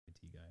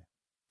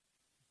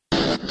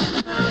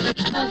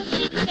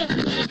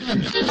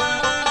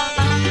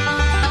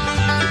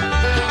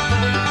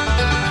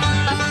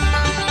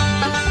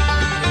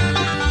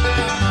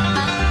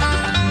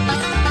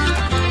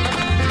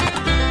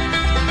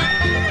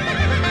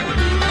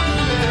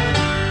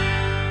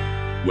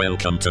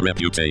Welcome to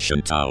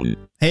Reputation Town.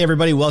 Hey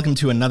everybody, welcome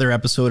to another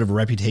episode of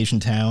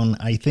Reputation Town.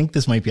 I think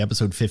this might be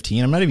episode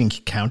 15. I'm not even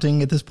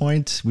counting at this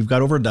point. We've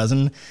got over a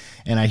dozen,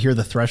 and I hear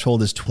the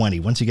threshold is 20.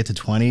 Once you get to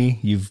 20,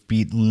 you've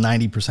beat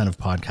 90% of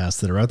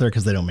podcasts that are out there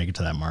because they don't make it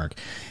to that mark.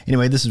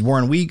 Anyway, this is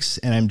Warren Weeks,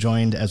 and I'm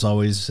joined, as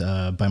always,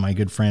 by my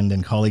good friend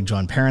and colleague,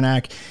 John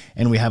Paranak.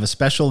 And we have a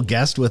special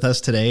guest with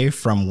us today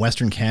from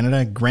Western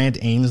Canada, Grant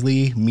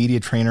Ainsley, media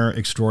trainer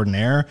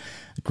extraordinaire.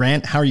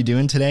 Grant, how are you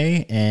doing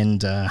today?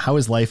 And how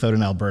is life out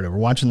in Alberta? We're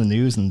watching the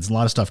news and there's a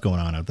lot of stuff going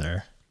on out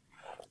there.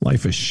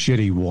 Life is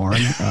shitty,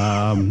 Warren.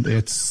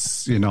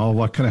 It's,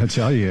 what can I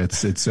tell you?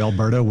 It's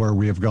Alberta, where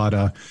we have got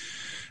a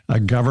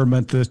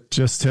government that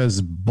just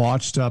has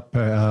botched up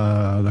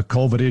the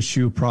COVID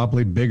issue,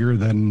 probably bigger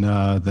than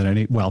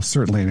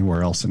certainly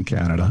anywhere else in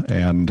Canada,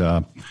 and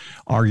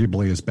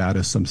arguably as bad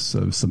as some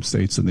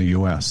states in the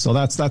U.S. So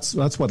that's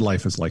what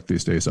life is like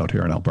these days out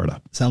here in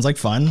Alberta. Sounds like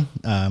fun.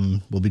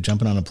 We'll be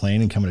jumping on a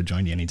plane and coming to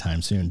join you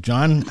anytime soon.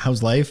 John,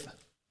 how's life?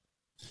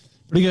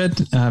 Pretty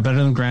good. Better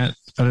than Grant.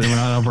 Better than we're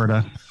not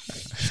Alberta.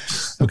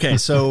 Okay,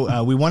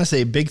 so we want to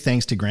say a big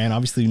thanks to Grant.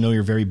 Obviously, we know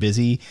you're very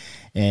busy,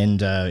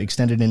 and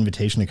extended an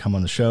invitation to come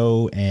on the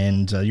show.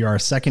 And you're our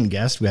second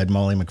guest. We had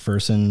Molly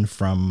McPherson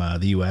from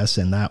the U.S.,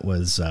 and that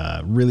was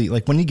really,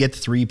 like, when you get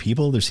three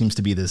people, there seems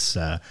to be this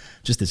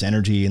just this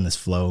energy and this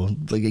flow.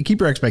 Like,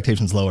 keep your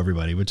expectations low,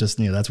 everybody, but just,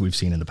 that's what we've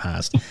seen in the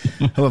past.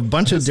 I have a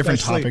bunch of different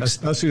topics.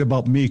 Especially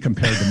about me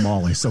compared to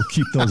Molly, so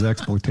keep those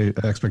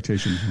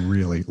expectations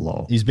really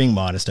low. He's being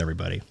modest,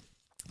 everybody.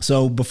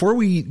 So before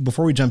we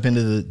jump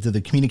into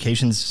the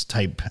communications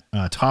type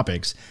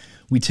topics,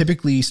 we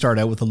typically start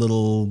out with a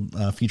little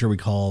feature we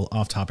call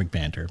off-topic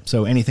banter.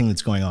 So anything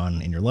that's going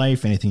on in your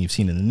life, anything you've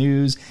seen in the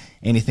news,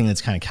 anything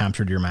that's kind of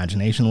captured your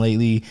imagination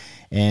lately.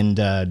 And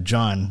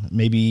John,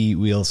 maybe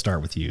we'll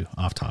start with you,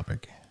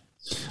 off-topic.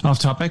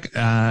 Off-topic.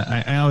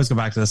 I always go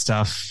back to this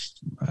stuff.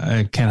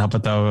 I can't help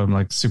it though. I'm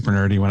like super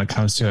nerdy when it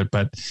comes to it.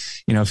 But,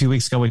 a few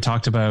weeks ago, we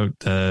talked about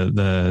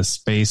the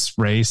space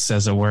race,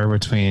 as it were,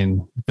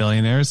 between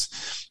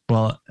billionaires.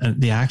 Well,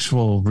 the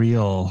actual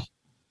real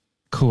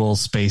cool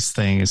space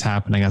thing is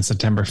happening on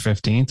September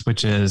 15th,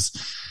 which is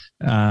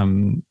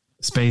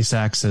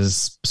SpaceX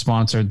has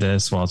sponsored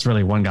this. Well, it's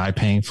really one guy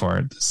paying for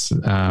it.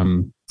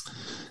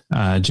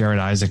 Jared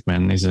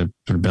Isaacman, he's a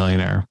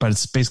billionaire, but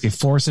it's basically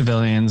 4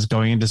 civilians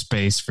going into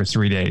space for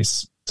 3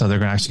 days. So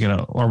they're actually going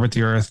to orbit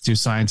the Earth, do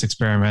science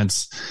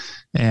experiments.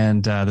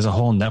 And there's a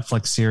whole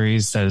Netflix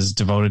series that is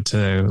devoted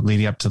to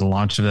leading up to the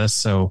launch of this.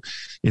 So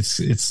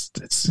it's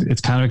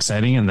kind of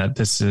exciting. And that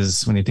this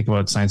is, when you think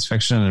about science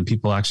fiction and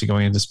people actually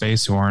going into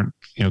space who aren't,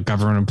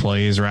 government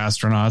employees or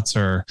astronauts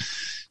or,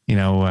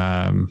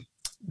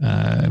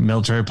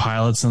 military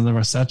pilots and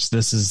the such,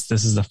 this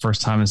is the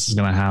first time this is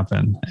going to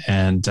happen.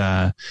 And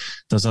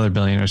those other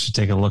billionaires should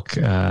take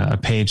a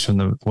page from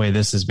the way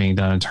this is being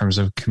done in terms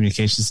of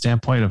communication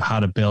standpoint of how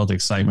to build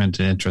excitement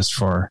and interest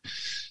for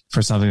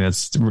something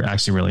that's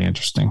actually really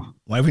interesting.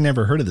 Why have we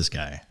never heard of this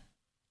guy?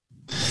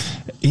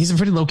 He's a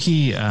pretty low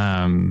key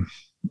I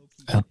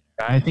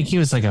think he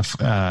was like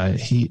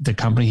the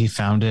company he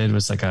founded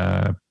was like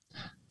I'm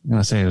going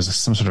to say it was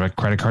some sort of a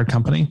credit card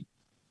company.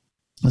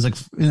 It was like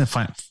in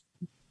the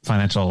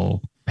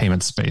financial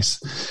payment space,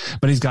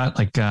 but he's got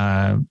like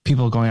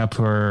people going up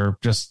who are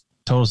just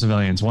total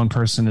civilians. One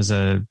person is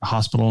a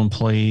hospital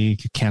employee,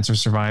 cancer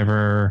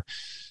survivor.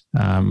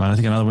 I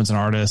think another one's an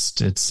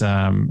artist. It's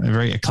a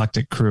very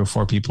eclectic crew of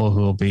 4 people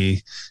who will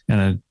be in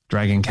a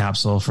Dragon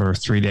capsule for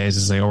 3 days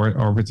as they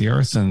orbit the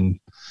Earth. And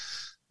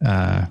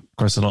of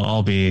course, it'll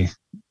all be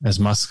as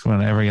Musk,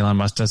 whenever Elon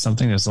Musk does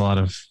something, there's a lot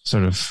of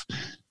sort of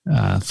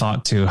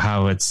thought to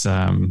how it's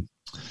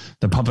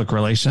the public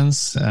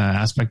relations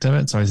aspect of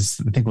it. So I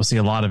think we'll see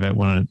a lot of it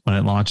when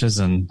it launches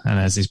and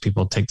as these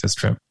people take this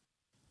trip.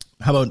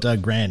 How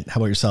about Grant? How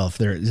about yourself?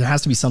 There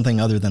has to be something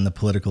other than the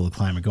political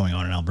climate going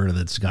on in Alberta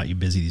that's got you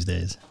busy these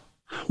days.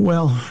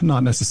 Well,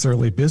 not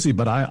necessarily busy,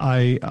 but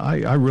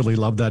I really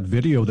love that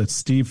video that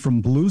Steve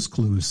from Blues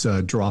Clues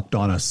dropped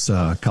on us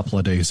a couple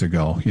of days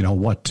ago.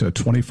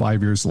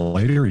 25 years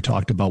later, he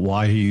talked about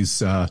why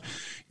he's,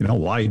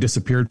 why he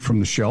disappeared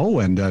from the show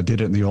and did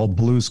it in the old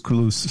Blues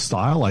Clues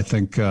style. I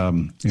think, a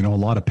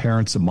lot of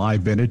parents of my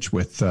vintage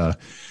with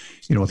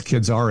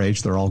kids our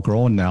age, they're all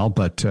grown now,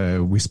 but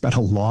we spent a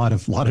lot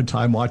of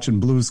time watching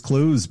Blues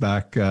Clues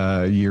back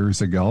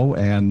years ago.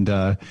 And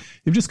it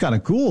was just kind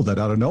of cool that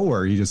out of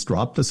nowhere, he just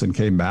dropped us and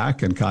came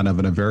back and kind of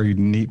in a very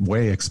neat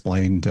way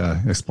explained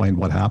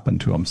what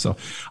happened to him. So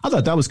I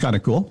thought that was kind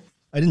of cool.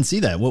 I didn't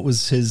see that. What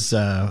was his,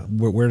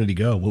 where did he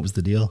go? What was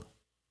the deal?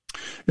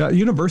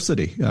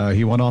 University.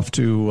 He went off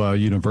to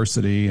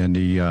university, and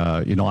he,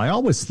 I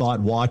always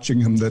thought watching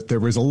him that there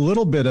was a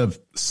little bit of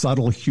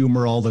subtle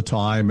humor all the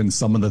time and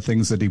some of the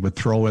things that he would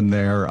throw in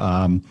there.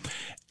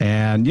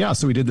 And yeah,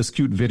 so we did this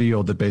cute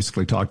video that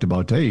basically talked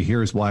about, hey,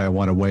 here's why I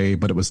went away,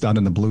 but it was done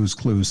in the Blue's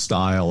Clues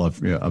style of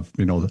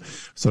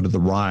sort of the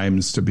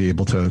rhymes to be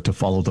able to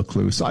follow the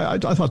clues. So I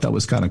thought that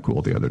was kind of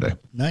cool the other day.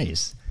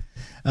 Nice.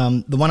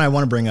 The one I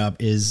want to bring up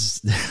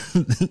is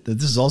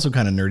this is also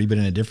kind of nerdy, but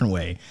in a different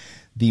way.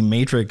 The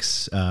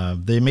Matrix,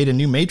 they made a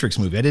new Matrix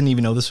movie. I didn't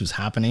even know this was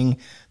happening.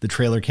 The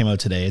trailer came out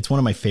today. It's one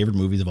of my favorite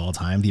movies of all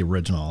time, the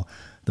original.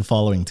 The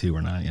following two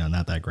are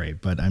not that great,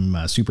 but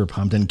I'm super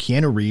pumped. And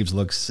Keanu Reeves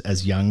looks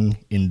as young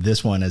in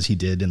this one as he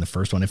did in the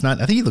first one. If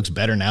not, I think he looks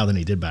better now than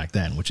he did back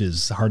then, which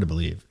is hard to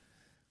believe.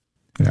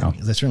 Yeah,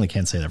 because I certainly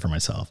can't say that for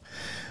myself.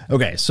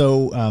 Okay,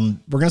 so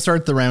we're going to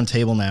start the round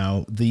table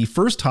now. The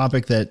first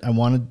topic that I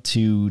wanted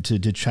to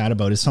chat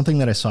about is something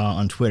that I saw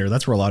on Twitter.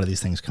 That's where a lot of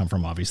these things come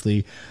from,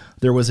 obviously.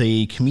 There was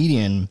a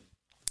comedian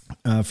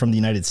from the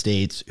United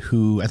States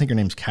who, I think her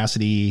name's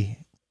Cassidy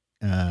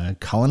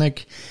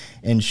Kalanick,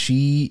 and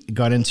she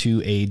got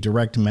into a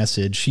direct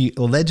message. She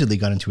allegedly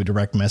got into a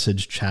direct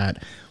message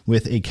chat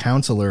with a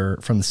counselor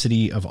from the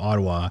city of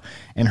Ottawa.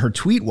 And her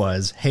tweet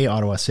was, "Hey,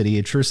 Ottawa City,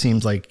 it sure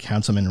seems like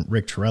Councilman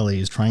Rick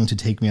Torelli is trying to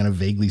take me on a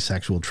vaguely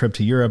sexual trip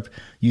to Europe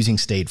using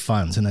state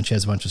funds." And then she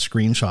has a bunch of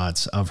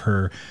screenshots of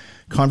her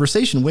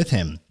conversation with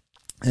him.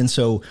 And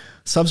so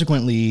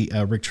subsequently,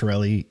 Rick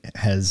Torelli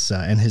has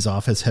and his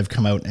office have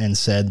come out and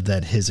said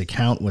that his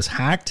account was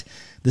hacked.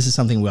 This is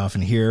something we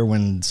often hear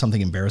when something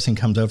embarrassing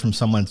comes out from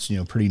someone. It's,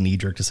 pretty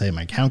knee-jerk to say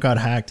my account got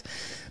hacked,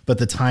 but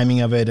the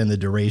timing of it and the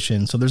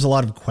duration. So there's a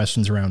lot of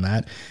questions around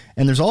that.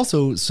 And there's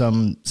also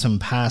some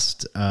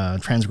past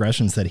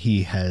transgressions that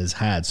he has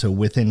had. So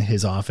within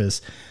his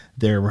office,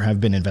 there have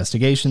been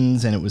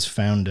investigations, and it was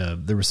found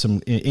there was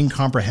some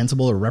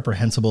incomprehensible or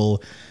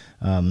reprehensible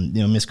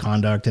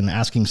misconduct and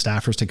asking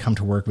staffers to come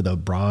to work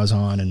without bras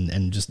on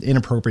and just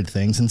inappropriate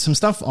things and some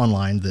stuff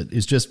online that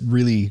is just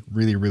really,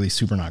 really, really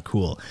super not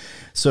cool.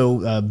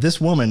 So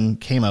this woman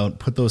came out,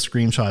 put those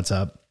screenshots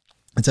up.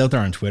 It's out there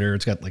on Twitter.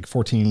 It's got like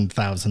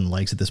 14,000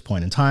 likes at this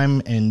point in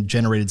time and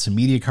generated some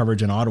media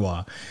coverage in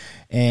Ottawa.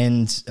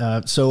 And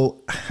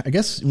so I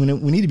guess we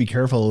need to be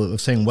careful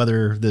of saying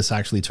whether this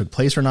actually took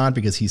place or not,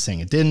 because he's saying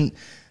it didn't.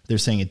 They're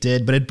saying it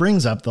did, but it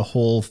brings up the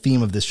whole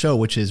theme of this show,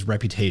 which is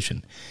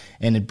reputation.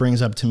 And it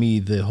brings up to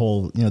me the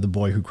whole, the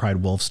boy who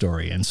cried wolf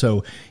story. And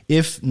so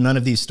if none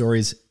of these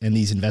stories and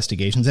these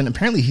investigations, and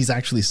apparently he's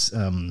actually,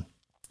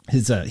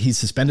 he's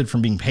suspended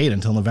from being paid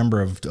until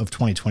November of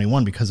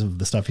 2021 because of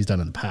the stuff he's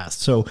done in the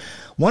past. So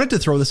wanted to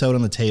throw this out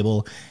on the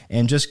table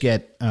and just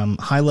get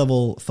high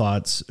level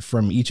thoughts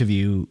from each of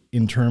you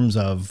in terms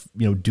of,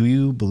 do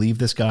you believe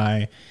this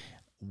guy?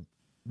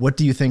 What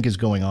do you think is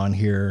going on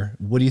here?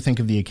 What do you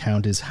think of the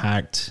account is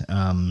hacked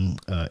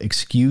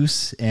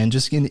excuse? And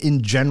just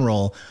in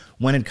general,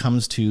 when it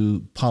comes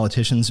to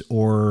politicians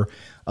or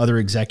other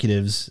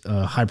executives,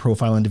 high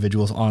profile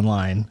individuals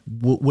online,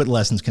 what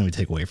lessons can we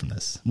take away from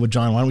this? Well,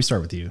 John, why don't we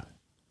start with you?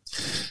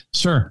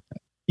 Sure.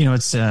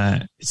 It's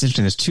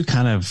interesting. There's two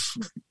kind of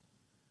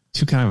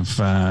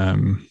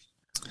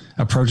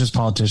approaches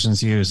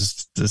politicians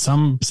use.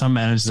 Some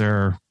manage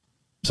their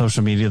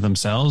social media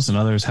themselves, and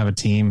others have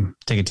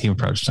take a team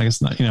approach. I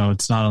guess,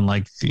 it's not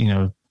unlike,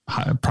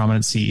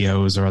 prominent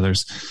CEOs or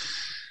others.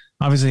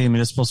 Obviously in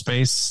municipal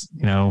space,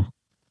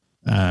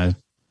 councilors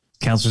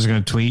are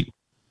going to tweet.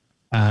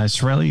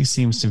 Torelli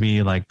seems to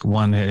be like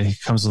one, he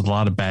comes with a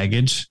lot of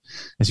baggage,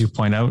 as you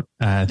point out.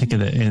 I think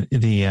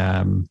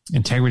the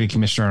integrity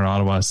commissioner in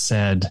Ottawa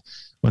said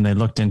when they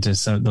looked into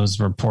those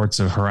reports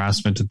of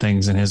harassment and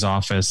things in his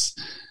office,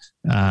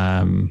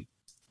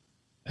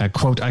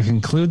 quote, "I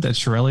conclude that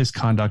Torelli's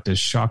conduct is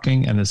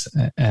shocking and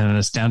an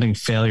astounding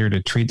failure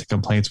to treat the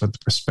complaints with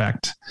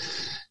respect.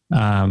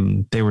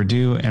 They were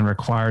due and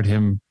required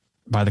him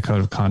by the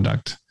code of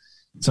conduct."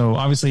 So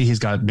obviously he's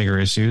got bigger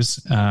issues.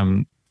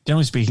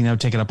 Generally speaking, though,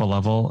 take it up a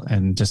level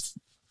and just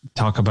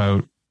talk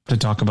about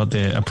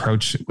the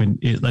approach when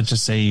let's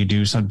just say you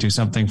do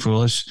something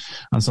foolish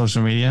on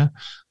social media.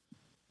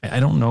 I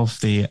don't know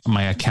if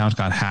my account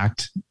got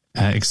hacked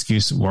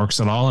excuse works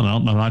at all, and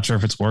I'm not sure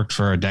if it's worked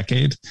for a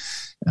decade.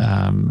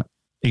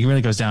 It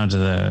really goes down to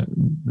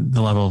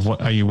the level of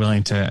what are you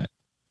willing to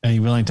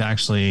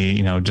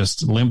actually,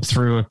 just limp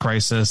through a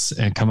crisis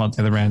and come out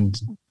the other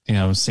end,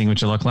 seeing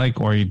what you look like,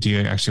 or do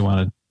you actually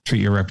want to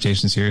treat your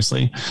reputation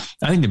seriously?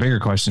 I think the bigger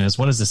question is,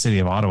 what does the city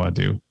of Ottawa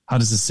do? How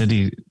does the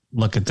city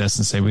look at this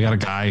and say, we got a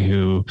guy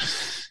who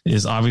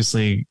is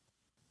obviously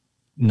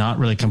not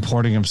really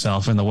comporting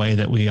himself in the way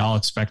that we all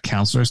expect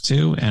councillors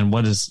to, and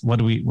what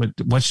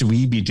should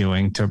we be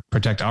doing to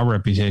protect our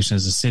reputation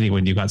as a city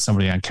when you got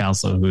somebody on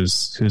council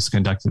who's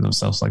conducting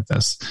themselves like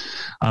this?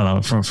 I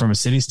don't know. From a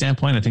city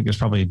standpoint, I think there's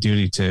probably a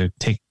duty to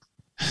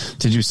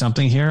do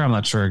something here. I'm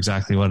not sure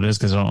exactly what it is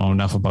because I don't know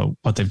enough about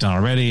what they've done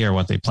already or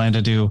what they plan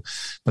to do,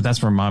 but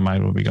that's where my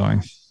mind will be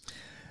going.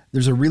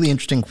 There's a really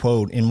interesting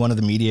quote in one of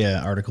the media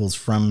articles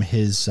from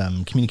his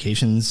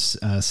communications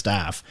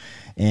staff.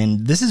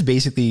 And this is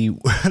basically,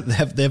 they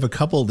have a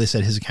couple, they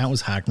said his account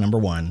was hacked, number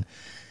one.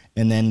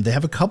 And then they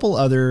have a couple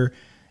other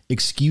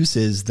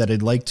excuses that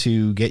I'd like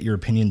to get your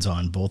opinions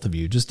on, both of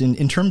you, just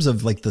in terms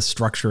of like the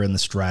structure and the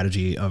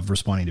strategy of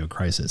responding to a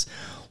crisis.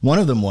 One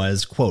of them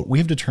was, quote, "We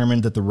have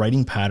determined that the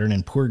writing pattern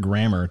and poor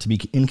grammar to be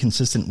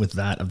inconsistent with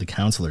that of the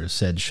counselors,"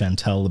 said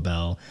Chantel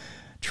LaBelle,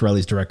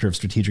 Torelli's Director of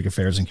Strategic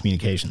Affairs and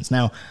Communications.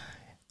 Now,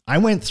 I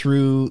went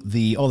through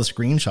all the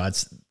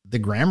screenshots. The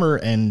grammar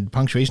and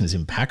punctuation is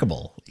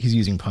impeccable. He's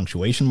using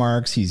punctuation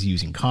marks. He's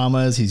using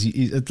commas.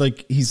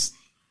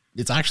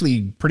 It's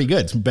actually pretty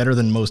good. It's better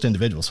than most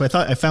individuals. So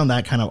I found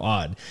that kind of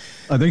odd.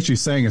 I think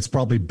she's saying it's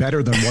probably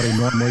better than what he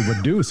normally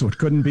would do. So it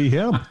couldn't be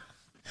him.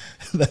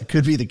 That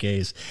could be the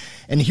case.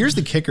 And here's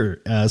the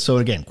kicker. So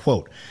again,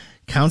 quote,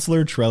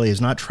 "Counselor Torelli has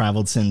not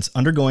traveled since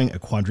undergoing a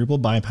quadruple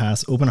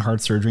bypass open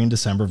heart surgery in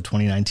December of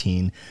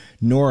 2019,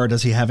 nor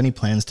does he have any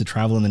plans to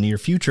travel in the near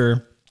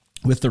future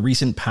with the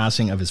recent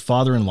passing of his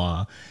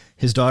father-in-law,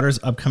 his daughter's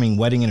upcoming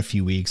wedding in a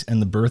few weeks,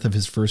 and the birth of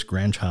his first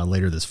grandchild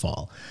later this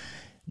fall."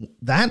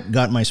 That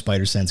got my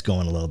spider sense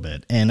going a little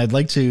bit. And I'd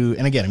like to,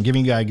 and again, I'm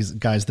giving you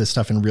guys this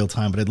stuff in real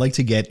time, but I'd like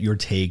to get your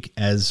take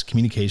as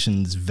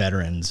communications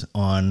veterans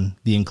on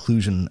the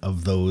inclusion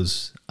of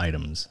those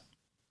items.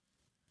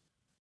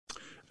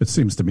 It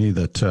seems to me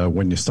that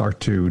when you start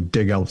to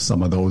dig out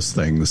some of those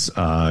things,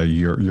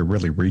 you're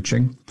really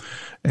reaching.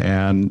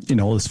 And,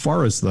 as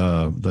far as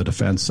the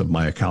defense of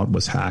my account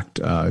was hacked,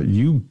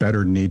 you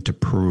better need to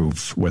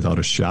prove without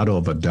a shadow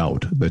of a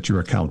doubt that your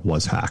account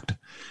was hacked.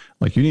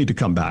 Like, you need to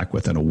come back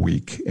within a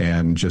week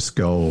and just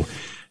go,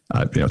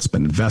 it's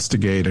been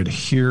investigated.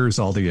 Here's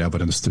all the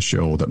evidence to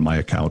show that my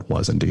account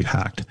was indeed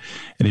hacked.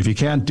 And if you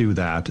can't do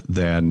that,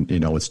 then,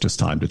 it's just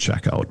time to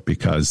check out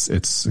because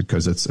it's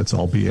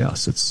all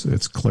BS.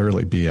 It's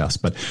clearly BS.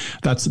 But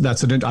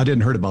I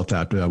didn't heard about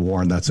that,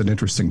 Warren. That's an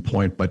interesting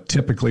point. But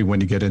typically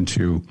when you get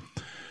into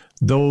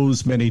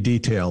those many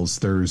details,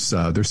 there's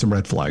some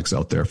red flags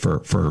out there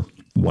for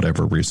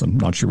whatever reason.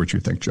 Not sure what you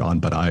think, John,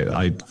 but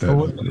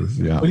what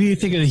do you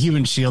think of the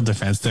human shield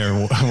defense there,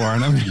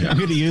 Warren? I'm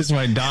going to use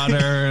my daughter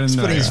and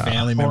putting his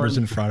family members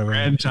in front of her.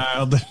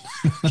 Grandchild.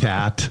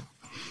 Cat.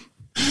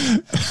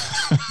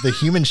 The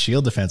human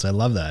shield defense. I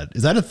love that.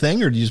 Is that a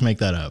thing or did you just make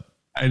that up?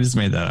 I just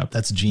made that up.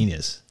 That's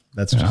genius.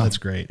 That's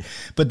great.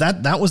 But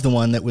that was the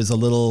one that was a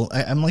little,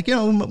 I'm like,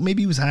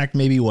 maybe he was hacked.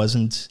 Maybe he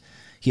wasn't.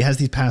 He has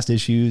these past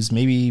issues,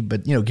 maybe,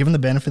 but given the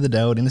benefit of the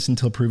doubt, innocent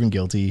until proven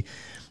guilty.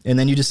 And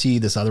then you just see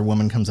this other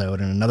woman comes out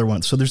and another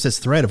one. So there's this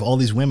thread of all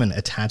these women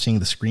attaching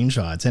the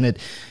screenshots.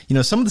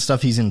 And some of the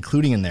stuff he's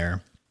including in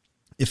there,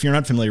 if you're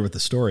not familiar with the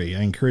story,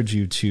 I encourage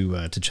you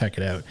to check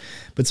it out.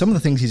 But some of the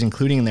things he's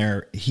including in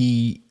there,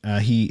 he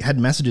had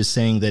messages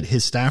saying that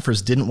his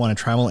staffers didn't want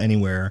to travel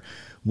anywhere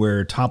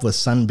where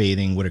topless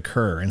sunbathing would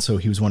occur. And so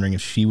he was wondering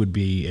if she would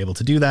be able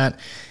to do that.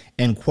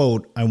 And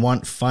quote, "I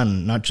want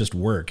fun, not just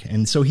work."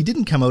 And so he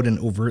didn't come out and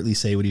overtly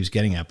say what he was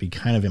getting at, but he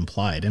kind of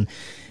implied. And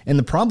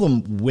the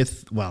problem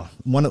with,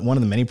 one of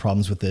the many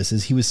problems with this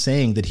is he was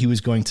saying that he was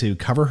going to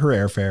cover her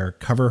airfare,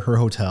 cover her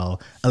hotel,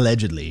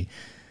 allegedly,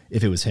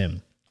 if it was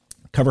him,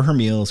 cover her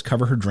meals,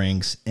 cover her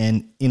drinks.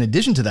 And in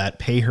addition to that,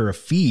 pay her a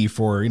fee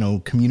for,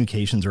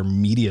 communications or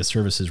media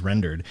services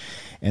rendered.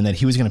 And that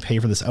he was going to pay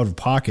for this out of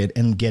pocket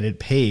and get it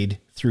paid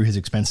through his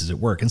expenses at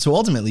work. And so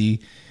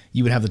ultimately,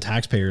 you would have the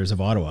taxpayers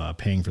of Ottawa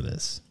paying for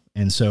this.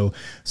 And so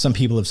some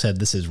people have said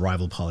this is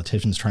rival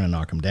politicians trying to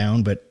knock him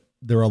down, but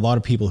there are a lot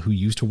of people who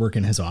used to work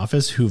in his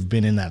office who've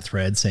been in that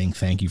thread saying,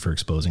 thank you for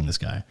exposing this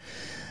guy.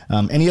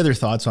 Any other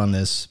thoughts on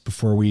this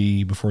before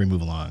we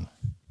move along?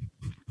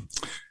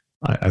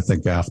 I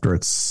think after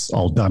it's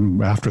all done,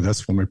 after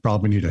this one, we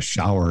probably need a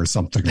shower or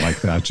something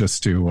like that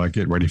just to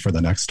get ready for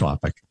the next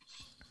topic.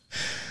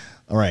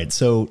 All right.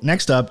 So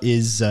next up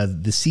is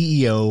the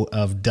CEO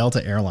of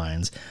Delta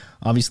Airlines.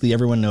 Obviously,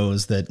 everyone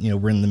knows that,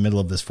 we're in the middle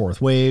of this fourth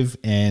wave,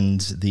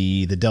 and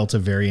the Delta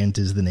variant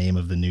is the name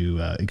of the new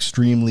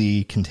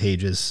extremely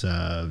contagious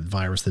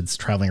virus that's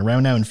traveling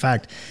around now. In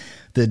fact,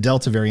 the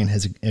Delta variant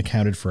has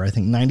accounted for, I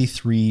think,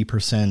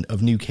 93%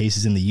 of new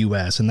cases in the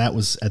U.S., and that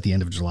was at the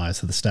end of July,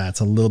 so the stat's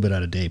a little bit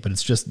out of date, but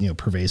it's just,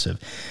 pervasive.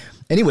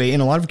 Anyway,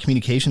 in a lot of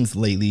communications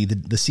lately,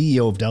 the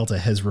CEO of Delta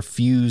has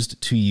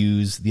refused to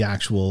use the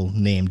actual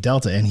name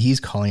Delta, and he's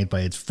calling it by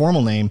its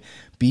formal name,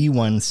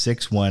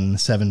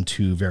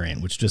 B16172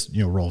 variant, which just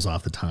rolls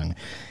off the tongue.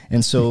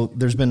 And so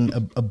there's been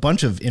a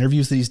bunch of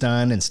interviews that he's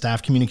done and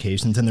staff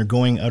communications, and they're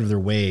going out of their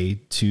way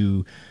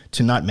to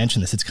not mention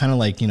this. It's kind of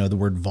like the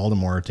word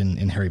Voldemort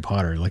in Harry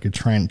Potter, like you're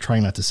trying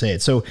not to say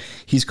it. So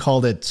he's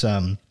called it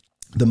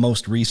the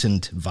most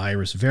recent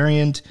virus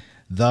variant,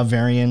 the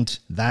variant,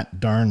 that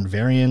darn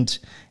variant,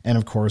 and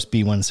of course,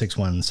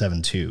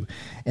 B16172.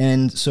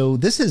 And so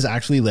this has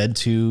actually led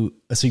to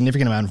a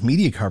significant amount of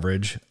media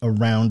coverage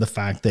around the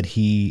fact that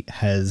he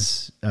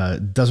has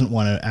doesn't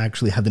want to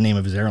actually have the name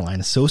of his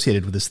airline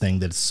associated with this thing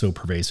that's so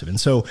pervasive. And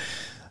so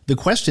the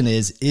question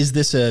is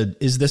this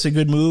a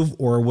good move,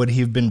 or would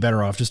he have been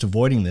better off just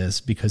avoiding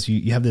this because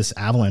you have this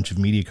avalanche of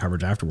media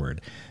coverage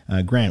afterward?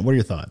 Grant, what are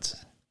your thoughts?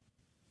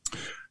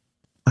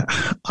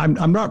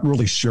 I'm not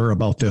really sure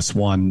about this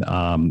one.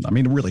 I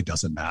mean, it really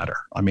doesn't matter.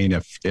 I mean,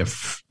 if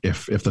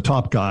the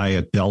top guy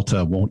at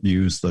Delta won't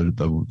use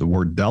the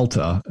word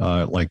Delta,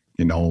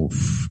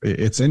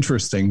 it's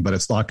interesting, but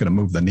it's not going to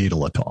move the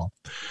needle at all,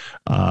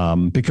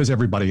 because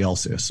everybody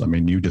else is. I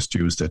mean, you just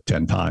used it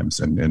 10 times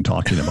in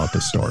talking about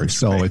this story,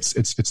 so right.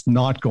 It's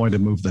not going to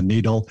move the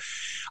needle.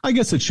 I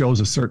guess it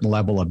shows a certain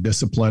level of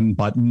discipline,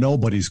 but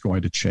nobody's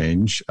going to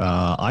change.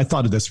 I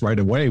thought of this right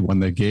away when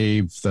they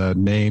gave the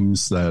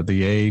names,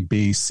 the A,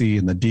 B, C,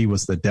 and the D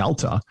was the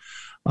Delta.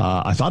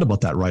 I thought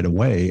about that right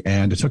away,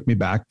 and it took me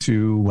back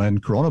to when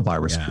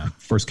coronavirus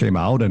first came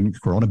out, and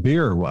Corona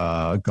Beer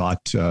and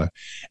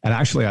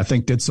actually I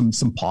think did some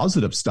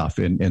positive stuff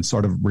in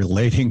sort of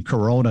relating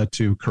Corona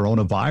to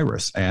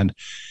coronavirus. And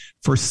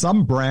for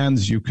some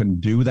brands, you can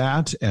do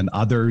that, and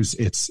others,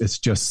 it's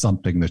just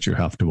something that you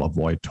have to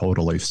avoid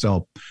totally.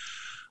 So,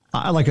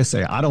 like I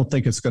say, I don't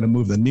think it's going to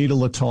move the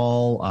needle at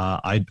all.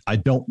 I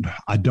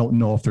don't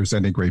know if there's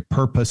any great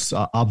purpose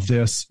of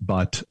this,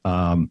 but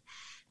I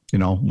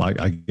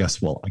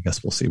guess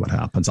we'll see what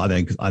happens. I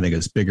think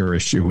its bigger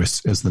issue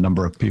is the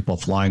number of people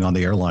flying on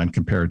the airline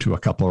compared to a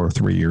couple or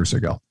 3 years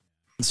ago.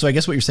 So I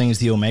guess what you're saying is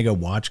the Omega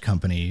Watch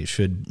Company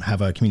should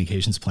have a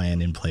communications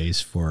plan in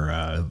place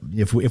for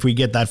if we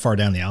get that far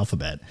down the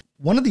alphabet.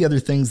 One of the other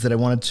things that I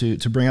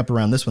wanted to bring up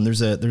around this one,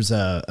 there's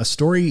a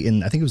story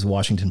in, I think it was the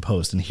Washington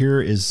Post, and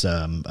here is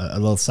a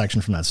little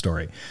section from that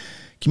story.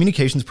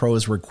 Communications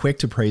pros were quick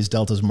to praise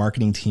Delta's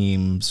marketing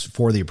teams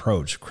for the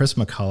approach. Chris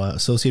McCullough,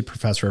 Associate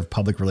Professor of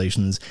Public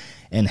Relations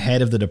and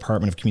Head of the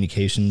Department of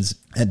Communications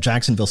at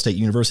Jacksonville State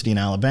University in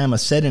Alabama,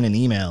 said in an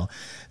email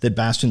that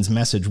Bastian's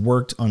message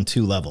worked on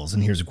two levels.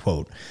 And here's a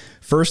quote.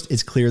 First,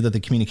 it's clear that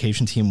the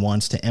communication team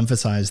wants to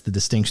emphasize the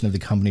distinction of the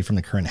company from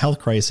the current health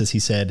crisis, he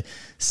said.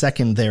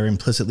 Second, they're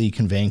implicitly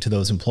conveying to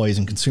those employees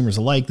and consumers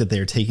alike that they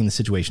are taking the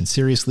situation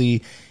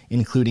seriously,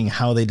 including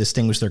how they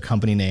distinguish their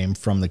company name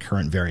from the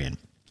current variant.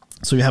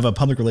 So you have a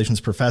public relations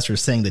professor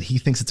saying that he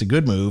thinks it's a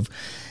good move.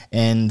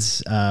 And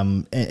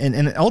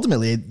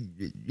ultimately,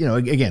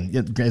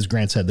 again, as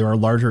Grant said, there are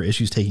larger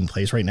issues taking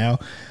place right now.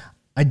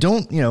 I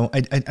don't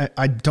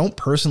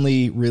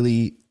personally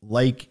really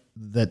like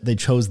that they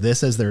chose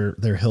this as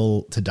their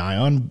hill to die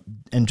on.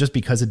 And just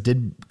because it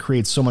did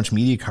create so much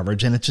media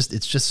coverage, and it's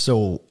just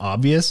so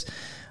obvious,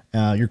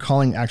 you're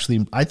calling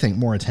actually, I think,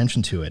 more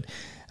attention to it.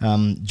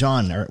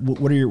 John,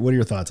 what are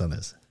your thoughts on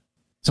this?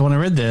 So when I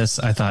read this,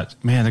 I thought,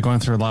 man, they're going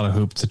through a lot of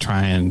hoops to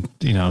try and,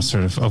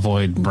 sort of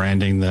avoid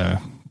branding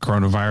the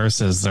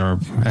coronavirus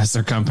as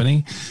their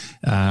company.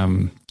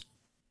 I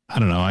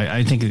don't know.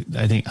 I think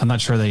I'm not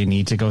sure they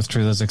need to go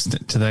through those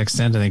to that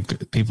extent. I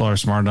think people are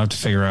smart enough to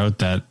figure out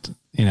that,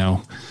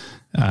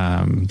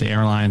 the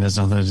airline has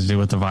nothing to do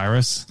with the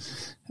virus.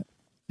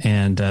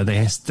 And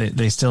they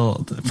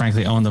still,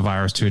 frankly, own the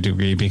virus to a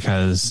degree,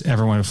 because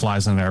everyone who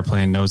flies on an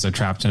airplane knows they're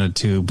trapped in a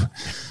tube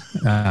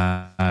with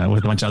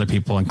a bunch of other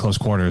people in close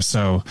quarters.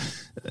 So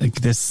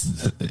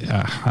this,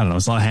 I don't know,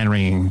 it's a lot of hand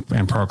wringing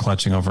and pearl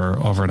clutching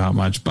over not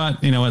much.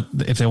 But you know what?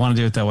 If they want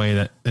to do it that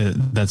way,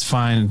 that's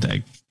fine.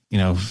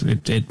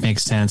 It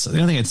makes sense. The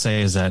only thing I'd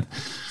say is that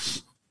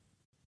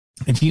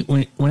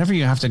whenever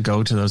you have to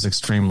go to those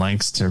extreme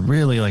lengths to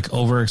really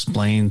over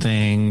explain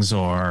things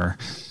or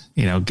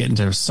get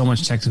into so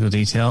much technical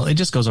detail, it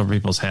just goes over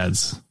people's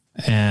heads.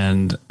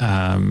 And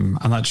I'm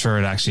not sure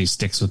it actually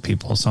sticks with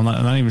people. So I'm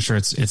not even sure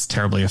it's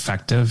terribly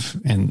effective.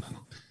 And,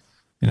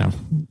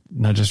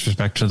 no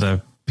disrespect to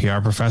the PR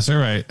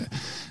professor.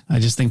 I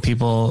just think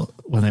people,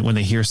 when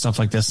they hear stuff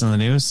like this in the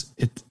news,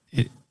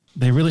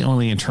 they really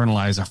only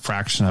internalize a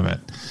fraction of it.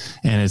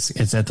 And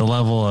it's at the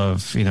level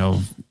of,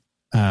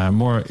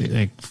 more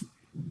like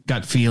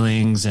gut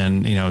feelings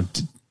and,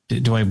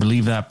 do I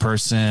believe that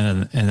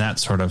person and that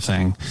sort of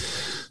thing.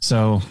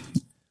 So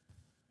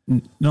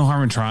no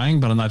harm in trying,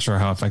 but I'm not sure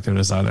how effective it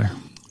is either.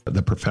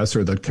 The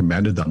professor that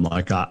commended them,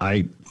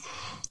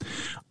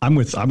 I'm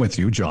with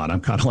you, John.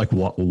 I'm kind of like,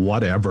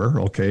 whatever.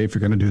 Okay, if you're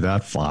going to do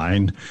that,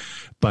 fine.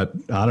 But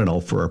I don't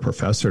know, for a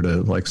professor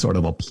to sort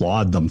of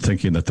applaud them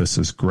thinking that this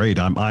is great,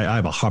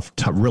 I have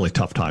a really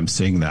tough time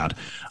seeing that.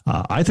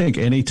 I think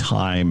any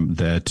time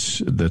that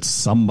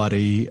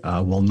somebody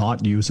will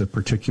not use a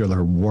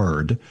particular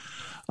word,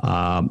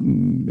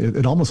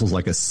 it almost was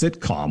like a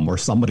sitcom where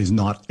somebody's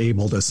not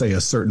able to say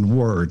a certain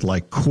word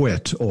like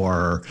quit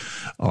or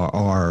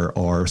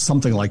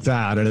something like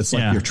that. And it's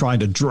like you're trying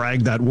to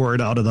drag that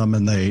word out of them.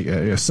 And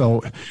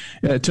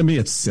to me,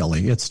 it's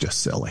silly. It's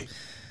just silly.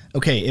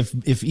 Okay.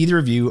 If either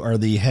of you are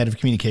the head of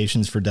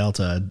communications for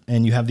Delta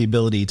and you have the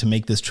ability to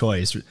make this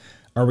choice,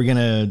 are we going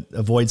to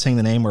avoid saying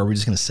the name or are we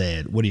just going to say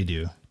it? What do you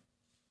do?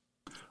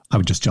 I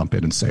would just jump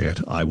in and say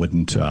it. I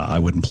wouldn't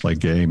play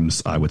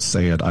games. I would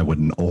say it. I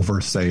wouldn't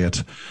oversay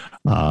it.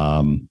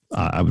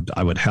 I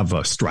would have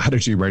a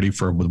strategy ready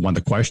for when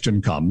the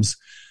question comes.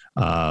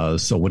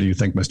 So what do you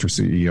think, Mr.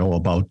 CEO,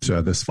 about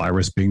this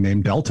virus being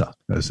named Delta?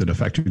 Has it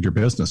affected your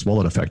business? Will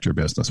it affect your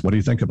business? What do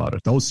you think about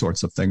it? Those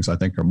sorts of things I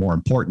think are more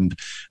important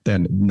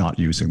than not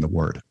using the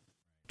word.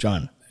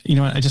 John. you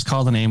know what? I just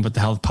call the name what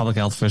the public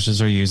health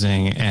officials are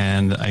using,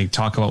 and I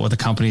talk about what the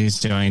company is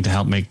doing to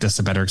help make this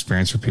a better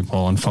experience for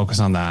people and focus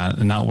on that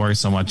and not worry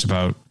so much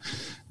about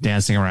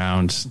dancing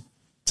around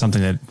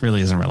something that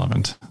really isn't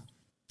relevant.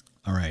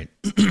 All right.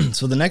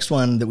 So the next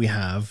one that we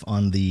have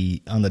on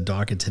the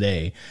docket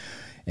today,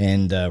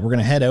 and we're going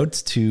to head out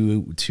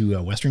to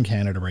Western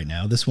Canada right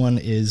now. This one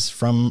is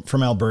from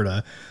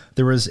Alberta.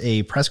 There was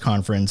a press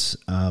conference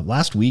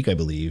last week, I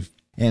believe,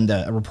 and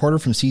a reporter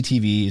from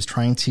CTV is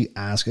trying to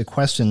ask a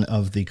question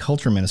of the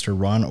Culture Minister,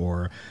 Ron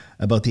Orr,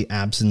 about the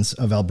absence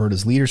of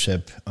Alberta's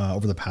leadership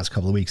over the past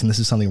couple of weeks. And this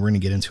is something we're going to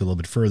get into a little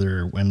bit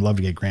further, and love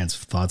to get Grant's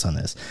thoughts on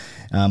this.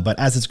 But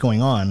as it's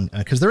going on,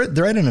 because they're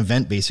at an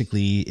event,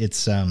 basically,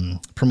 it's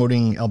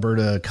promoting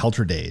Alberta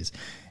Culture Days.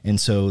 And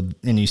so,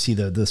 and you see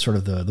the sort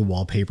of the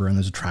wallpaper, and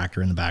there's a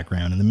tractor in the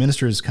background, and the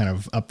minister is kind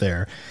of up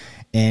there.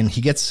 And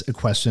he gets a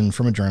question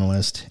from a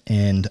journalist,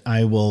 and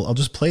I'll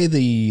just play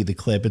the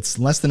clip. It's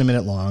less than a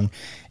minute long.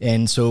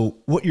 And so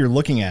what you're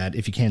looking at,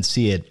 if you can't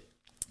see it,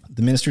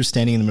 the minister's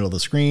standing in the middle of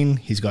the screen.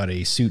 He's got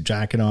a suit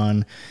jacket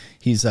on.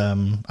 He's, I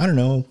don't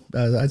know,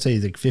 I'd say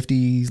like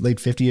late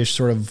 50-ish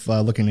sort of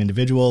looking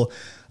individual,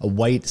 a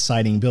white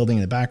siding building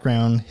in the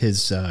background,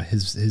 his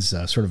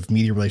sort of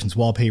media relations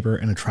wallpaper,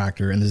 and a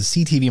tractor. And there's a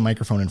CTV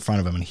microphone in front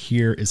of him. And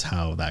here is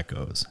how that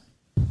goes.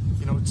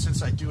 You know,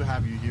 since I do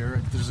have you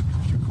here, there's a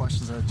few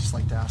questions that I'd just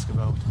like to ask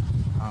about.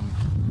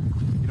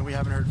 You know, we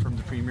haven't heard from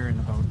the Premier in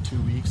about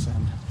 2 weeks,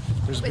 and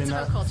there's it's been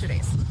about Culture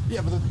Days.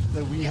 Yeah,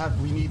 but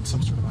we need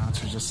some sort of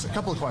answers. Just a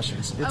couple of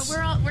questions.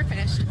 We're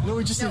finished. No,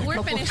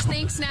 we're finished.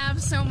 Thanks,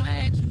 Nav, so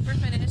much. We're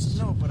finished.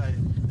 No, but I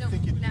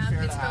think it'd be Nav,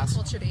 fair it's to about ask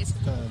Culture Days.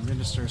 the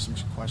minister some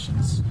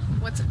questions.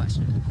 What's the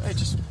question?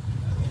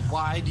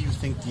 Why do you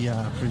think the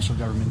provincial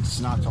government has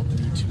not felt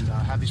the need to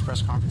have these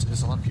press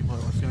conferences? A lot of people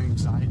are feeling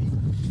anxiety,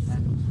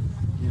 and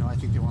you know, I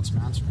think they want some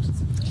answers.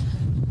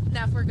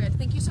 Nav, we're good.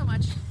 Thank you so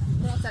much.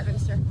 We're all set,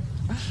 Minister.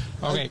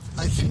 Okay.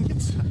 I think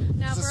it's a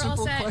we're all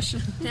simple set.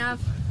 question.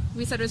 Nav,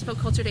 we said it was about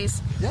Culture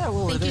Days. Yeah,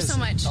 well, thank you so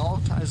much. It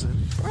all ties in.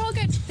 We're all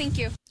good. Thank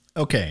you.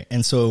 Okay,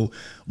 and so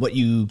what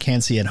you can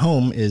see at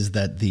home is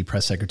that the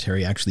press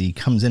secretary actually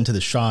comes into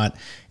the shot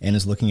and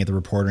is looking at the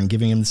reporter and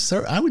giving him,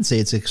 I would say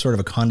it's a sort of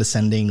a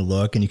condescending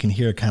look, and you can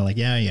hear it kind of like,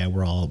 yeah,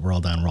 we're all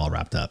done, we're all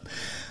wrapped up.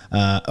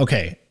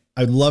 Okay,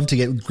 I'd love to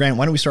get, Grant,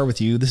 why don't we start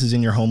with you? This is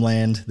in your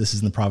homeland. This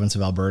is in the province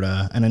of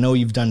Alberta, and I know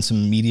you've done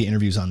some media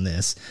interviews on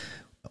this.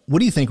 What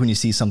do you think when you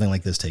see something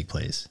like this take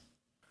place?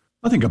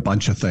 I think a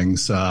bunch of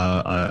things.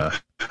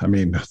 I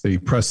mean, the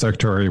press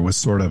secretary was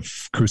sort of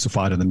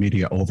crucified in the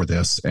media over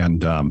this,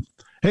 and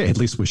hey, at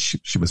least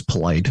she was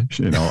polite,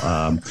 you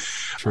know.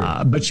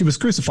 But she was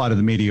crucified in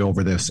the media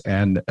over this,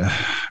 and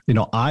you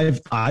know,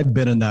 I've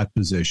been in that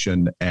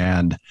position,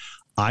 and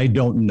I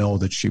don't know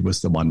that she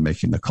was the one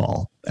making the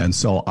call. And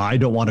so I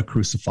don't want to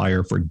crucify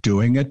her for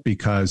doing it,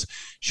 because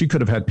she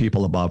could have had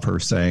people above her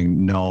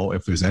saying, no,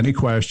 if there's any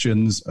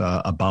questions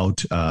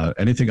about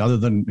anything other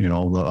than, you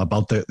know,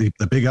 about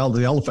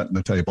the elephant in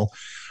the table,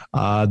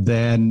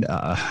 then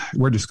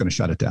we're just going to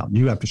shut it down.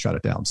 You have to shut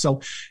it down.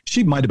 So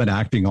she might have been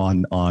acting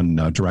on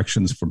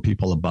directions from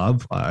people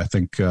above. I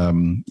think,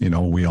 you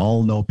know, we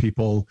all know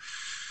people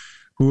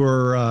who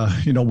are,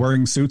 you know,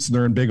 wearing suits, and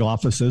they're in big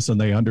offices,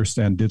 and they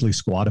understand diddly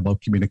squat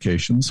about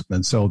communications.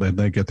 And so then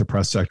they get the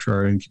press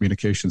secretary and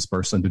communications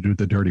person to do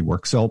the dirty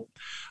work. So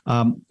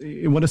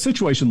when a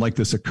situation like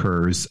this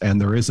occurs,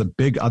 and there is a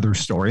big other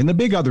story, and the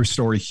big other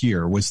story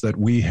here was that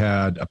we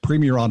had a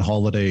premier on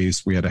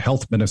holidays. We had a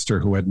health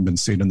minister who hadn't been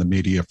seen in the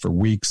media for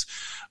weeks.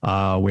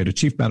 We had a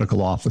chief medical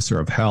officer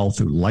of health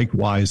who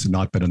likewise had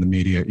not been in the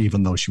media,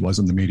 even though she was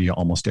in the media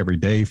almost every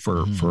day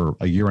for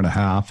a year and a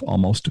half,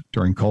 almost,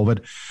 during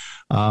COVID.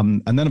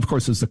 And then, of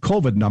course, as the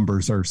COVID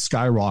numbers are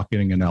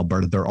skyrocketing in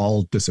Alberta, they're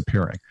all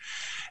disappearing.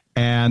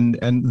 And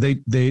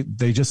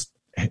they just,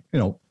 you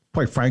know,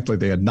 quite frankly,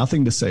 they had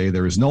nothing to say.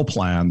 There was no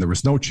plan. There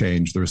was no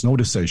change. There was no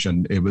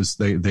decision. It was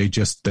they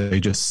just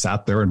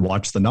sat there and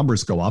watched the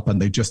numbers go up,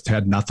 and they just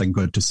had nothing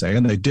good to say.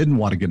 And they didn't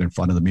want to get in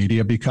front of the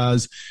media,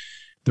 because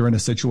they're in a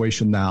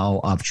situation now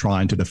of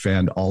trying to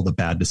defend all the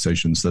bad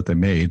decisions that they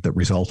made that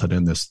resulted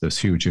in this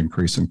huge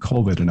increase in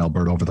COVID in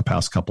Alberta over the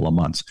past couple of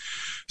months.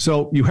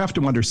 So you have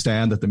to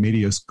understand that the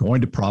media is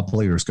going to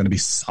there's going to be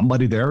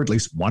somebody there, at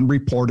least one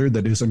reporter,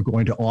 that isn't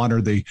going to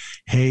honor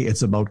hey,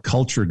 it's about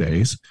Culture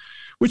Days,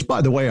 which,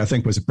 by the way, I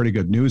think was a pretty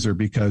good newser,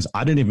 because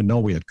I didn't even know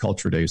we had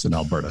Culture Days in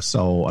Alberta.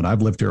 So, and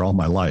I've lived here all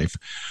my life.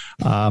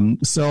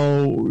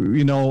 So,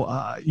 you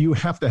know, you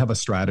have to have a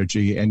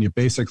strategy, and you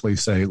basically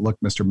say, look,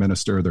 Mr.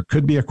 Minister, there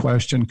could be a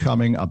question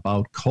coming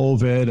about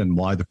COVID and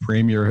why the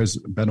Premier has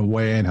been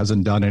away and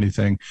hasn't done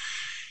anything.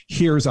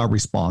 Here's our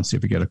response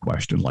if you get a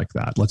question like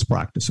that. Let's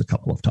practice a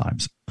couple of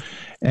times.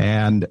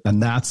 And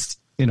that's,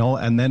 you know,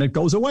 and then it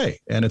goes away,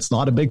 and it's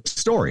not a big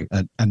story.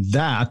 And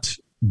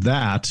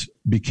that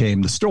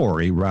became the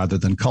story, rather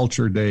than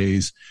Culture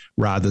Days,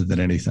 rather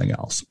than anything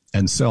else.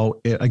 And so,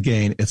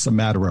 again, it's a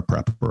matter of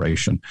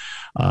preparation.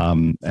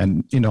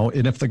 And, you know,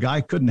 and if the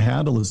guy couldn't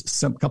handle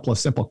a couple of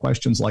simple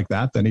questions like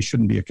that, then he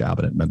shouldn't be a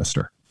cabinet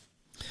minister.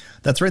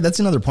 That's right. That's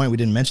another point we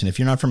didn't mention. If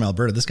you're not from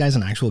Alberta, this guy's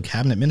an actual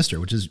cabinet minister,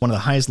 which is one of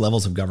the highest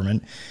levels of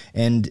government.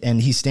 And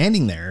he's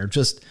standing there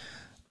just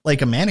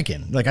like a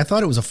mannequin. Like, I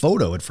thought it was a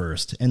photo at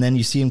first. And then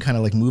you see him kind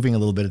of like moving a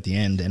little bit at the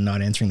end and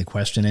not answering the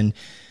question. And,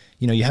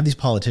 you know, you have these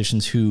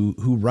politicians who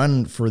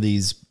run for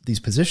these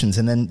positions.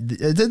 And then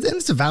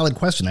it's a valid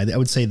question. I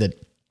would say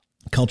that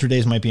culture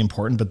days might be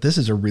important, but this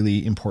is a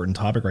really important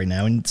topic right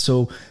now. And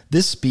so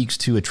this speaks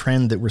to a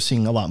trend that we're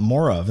seeing a lot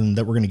more of, and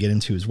that we're going to get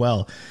into as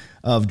well,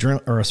 of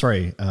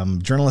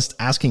journalists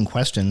asking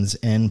questions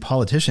and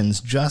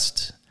politicians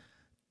just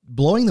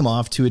blowing them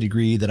off to a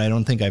degree that I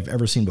don't think I've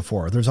ever seen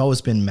before. There's always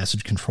been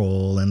message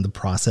control and the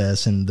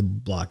process and the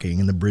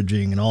blocking and the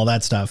bridging and all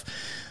that stuff,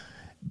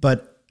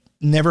 but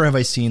never have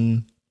I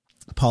seen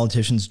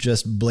politicians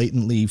just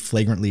blatantly,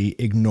 flagrantly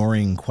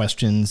ignoring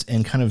questions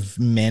and kind of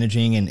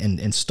managing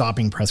and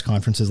stopping press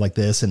conferences like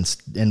this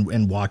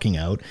and walking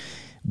out.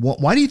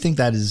 Why do you think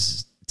that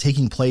is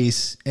taking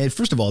place? And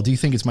first of all, do you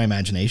think it's my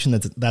imagination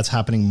that's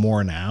happening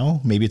more now?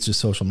 Maybe it's just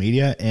social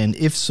media. And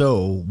if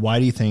so, why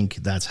do you think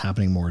that's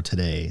happening more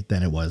today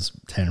than it was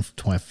 10,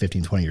 20,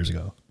 15, 20 years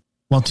ago?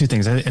 Well, two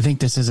things. I think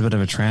this is a bit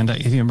of a trend.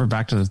 If you remember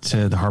back to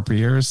the Harper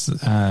years,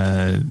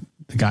 the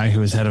guy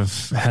who was head of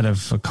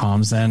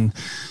comms then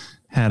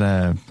had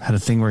a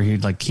thing where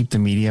he'd like keep the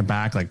media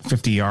back like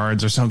 50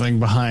 yards or something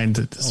behind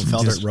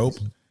velvet rope.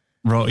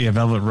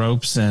 Velvet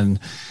ropes, and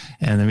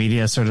the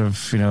media sort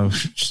of, you know,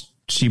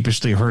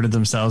 sheepishly herded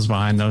themselves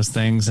behind those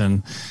things.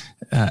 And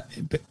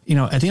but, you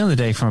know, at the end of the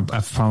day, from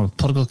a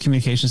political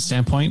communication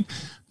standpoint,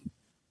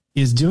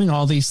 is doing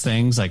all these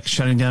things like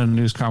shutting down a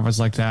news conference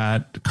like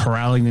that,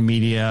 corralling the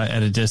media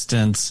at a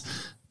distance,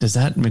 does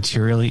that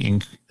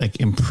materially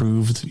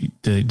improve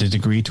the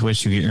degree to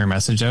which you get your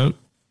message out?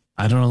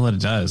 I don't know that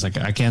it does. Like,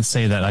 I can't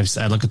say that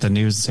I look at the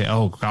news and say,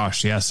 oh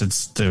gosh, yes,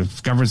 it's the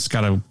government's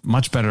got a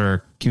much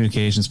better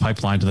communications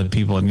pipeline to the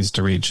people it needs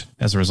to reach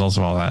as a result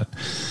of all that.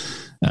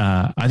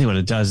 I think what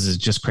it does is it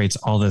just creates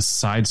all this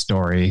side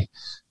story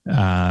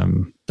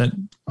that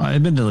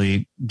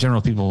admittedly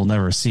general people will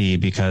never see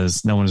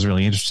because no one is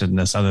really interested in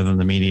this other than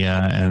the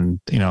media and,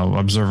 you know,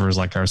 observers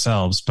like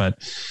ourselves. But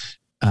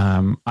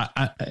to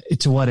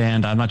what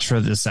end, I'm not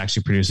sure that this is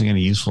actually producing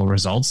any useful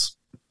results.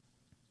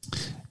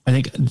 I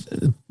think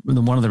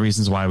one of the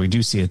reasons why we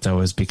do see it,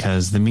 though, is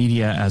because the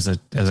media as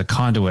a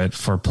conduit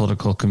for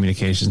political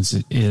communications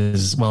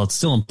is, well, it's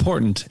still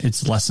important.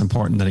 It's less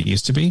important than it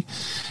used to be.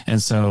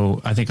 And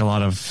so I think a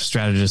lot of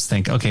strategists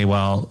think, okay,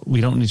 well, we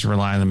don't need to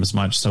rely on them as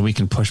much, so we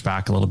can push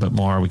back a little bit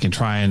more. We can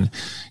try and,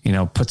 you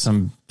know, put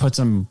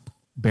some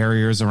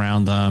barriers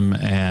around them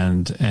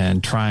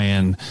and try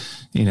and,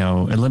 you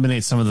know,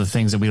 eliminate some of the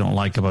things that we don't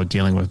like about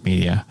dealing with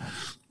media.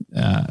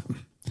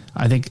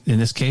 I think in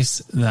this case,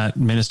 that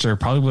minister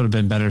probably would have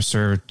been better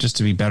served just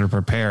to be better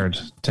prepared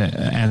to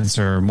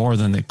answer more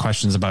than the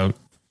questions about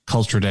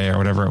Culture Day or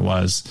whatever it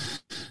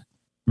was,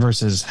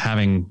 versus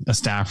having a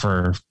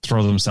staffer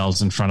throw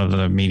themselves in front of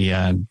the media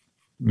and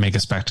make a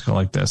spectacle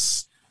like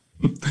this.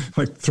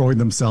 Like throwing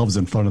themselves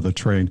in front of the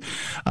train.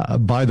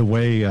 By the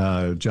way,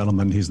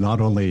 gentlemen, he's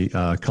not only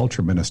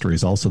culture minister,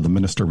 he's also the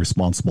minister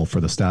responsible for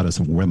the status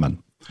of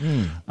women,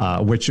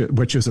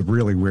 which is a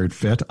really weird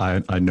fit,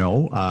 I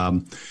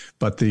know.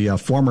 But the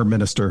former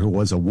minister, who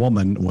was a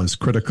woman, was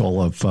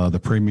critical of the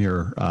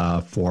premier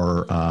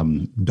for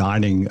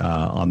dining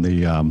on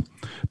the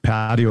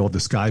patio of the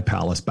Sky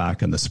Palace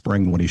back in the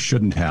spring when he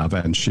shouldn't have,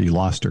 and she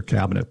lost her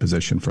cabinet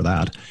position for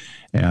that.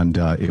 And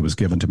it was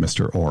given to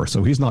Mr. Orr.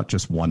 So he's not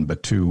just one,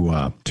 but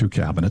two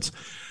cabinets.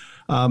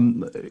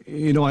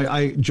 You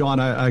know, John,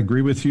 I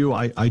agree with you.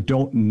 I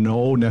don't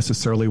know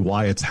necessarily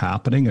why it's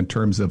happening in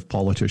terms of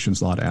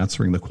politicians not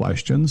answering the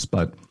questions.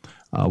 But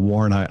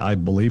Warren, I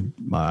believe,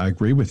 I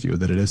agree with you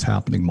that it is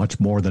happening much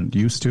more than it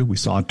used to. We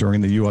saw it during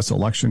the U.S.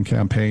 election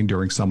campaign,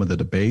 during some of the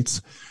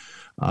debates.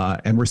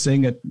 And we're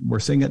seeing it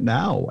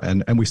now.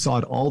 And we saw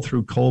it all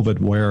through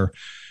COVID, where,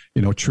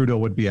 you know, Trudeau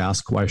would be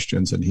asked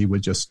questions and he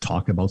would just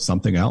talk about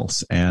something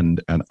else.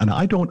 And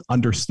I don't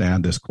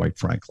understand this, quite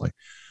frankly.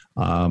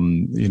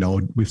 You know,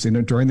 we've seen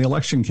it during the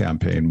election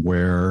campaign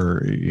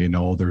where, you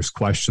know, there's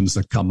questions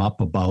that come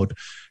up about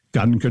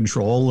gun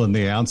control and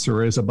the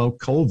answer is about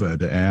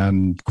COVID,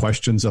 and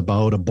questions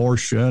about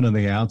abortion and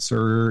the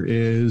answer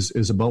is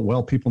about,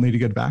 well, people need to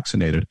get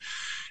vaccinated.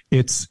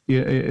 It's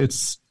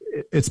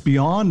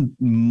beyond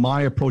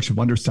my approach of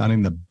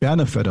understanding the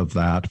benefit of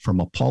that from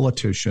a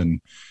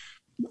politician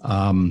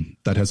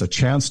that has a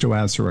chance to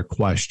answer a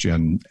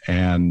question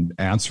and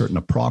answer it in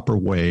a proper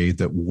way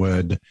that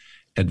would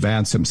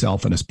advance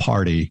himself and his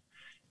party,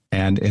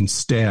 and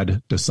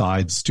instead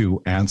decides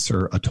to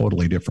answer a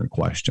totally different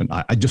question.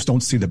 I just don't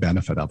see the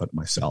benefit of it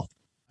myself.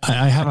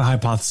 I have a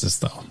hypothesis,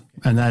 though,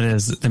 and that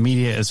is the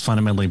media is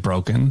fundamentally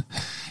broken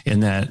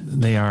in that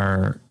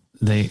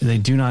they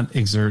do not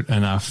exert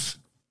enough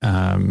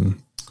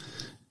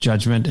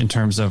judgment in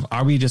terms of,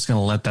 are we just going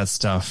to let that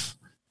stuff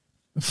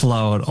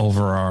flow out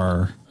over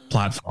our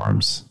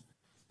platforms,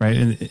 right?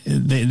 And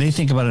they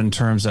think about it in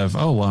terms of,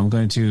 oh, well, I'm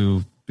going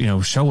to, you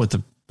know, show what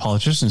the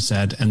politician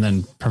said and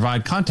then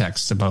provide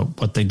context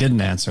about what they didn't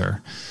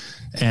answer.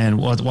 And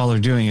what while they're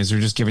doing is they're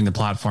just giving the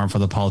platform for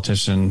the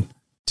politician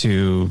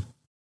to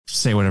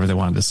say whatever they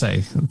wanted to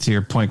say. To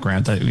your point,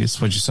 Grant, that is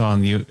what you saw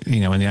in the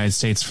United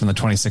States from the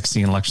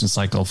 2016 election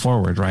cycle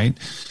forward, right?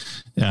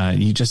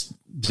 You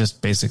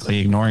just basically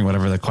ignoring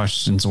whatever the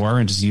questions were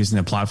and just using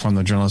the platform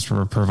the journalists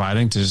were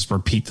providing to just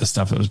repeat the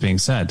stuff that was being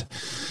said.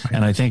 Right.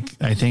 And I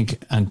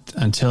think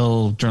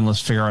until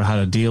journalists figure out how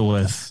to deal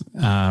with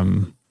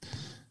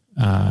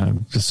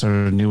the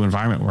sort of new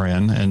environment we're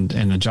in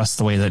and adjust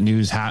the way that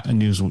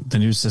the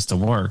news system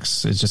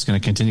works, it's just going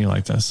to continue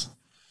like this.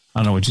 I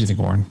don't know. What do you think,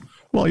 Warren?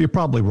 Well, you're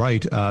probably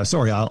right.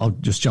 Sorry, I'll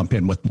just jump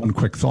in with one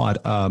quick thought.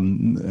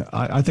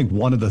 I think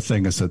one of the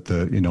things that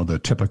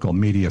the typical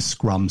media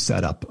scrum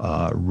setup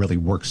really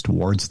works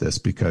towards this,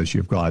 because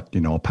you've got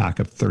a pack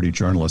of 30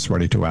 journalists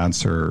ready to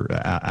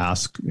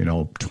ask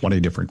 20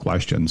 different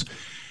questions.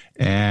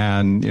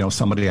 And,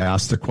 somebody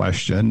asks the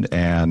question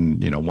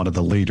and, one of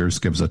the leaders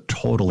gives a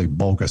totally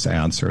bogus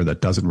answer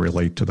that doesn't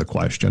relate to the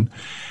question.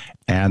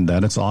 And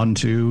then it's on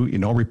to,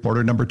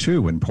 reporter number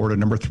 2 and reporter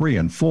number 3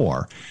 and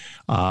 4.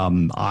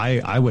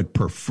 I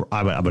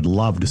would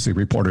love to see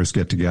reporters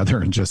get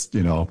together and just,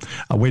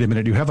 wait a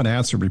minute, you haven't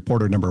answered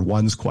reporter number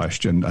 1's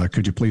question.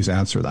 Could you please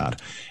answer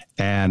that?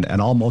 And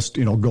almost,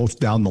 go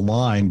down the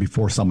line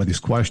before some of these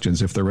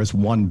questions. If there is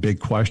one big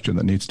question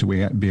that needs to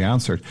be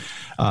answered,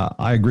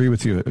 I agree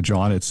with you,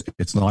 John.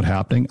 It's not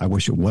happening. I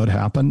wish it would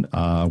happen.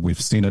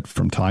 We've seen it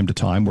from time to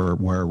time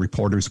where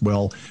reporters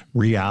will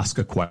re-ask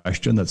a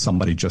question that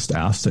somebody just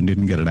asked and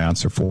didn't get an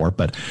answer for.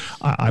 But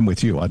I'm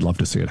with you. I'd love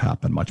to see it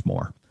happen much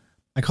more.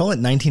 I call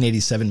it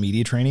 1987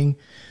 media training,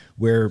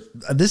 where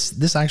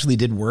this actually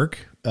did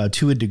work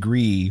to a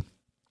degree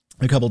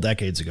a couple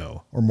decades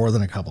ago, or more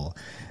than a couple.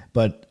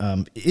 But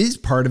is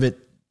part of it,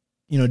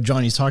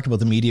 John, you talked about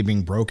the media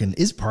being broken.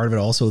 Is part of it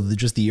also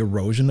just the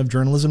erosion of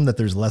journalism, that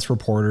there's less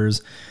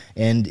reporters?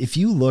 And if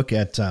you look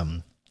at,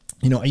 I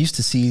used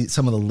to see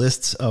some of the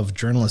lists of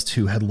journalists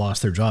who had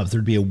lost their jobs.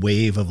 There'd be a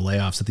wave of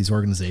layoffs at these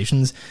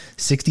organizations,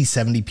 60,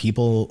 70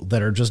 people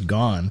that are just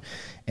gone.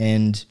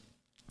 And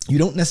you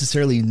don't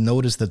necessarily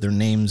notice that their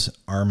names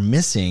are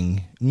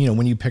missing.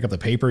 When you pick up the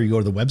paper, you go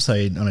to the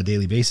website on a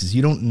daily basis,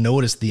 you don't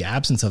notice the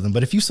absence of them.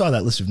 But if you saw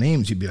that list of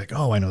names, you'd be like,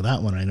 oh, I know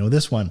that one. I know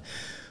this one.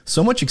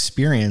 So much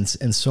experience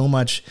and so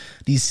much,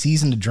 these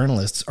seasoned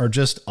journalists are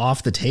just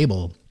off the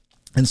table.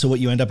 And so what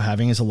you end up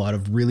having is a lot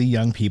of really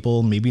young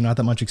people, maybe not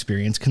that much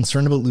experience,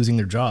 concerned about losing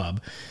their job.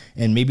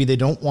 And maybe they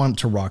don't want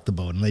to rock the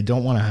boat and they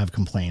don't want to have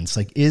complaints.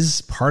 Like, is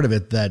part of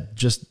it that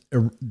just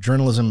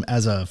journalism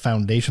as a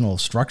foundational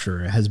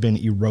structure has been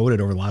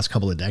eroded over the last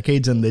couple of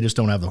decades and they just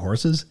don't have the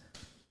horses?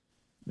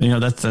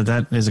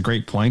 That is a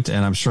great point,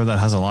 and I'm sure that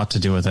has a lot to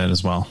do with it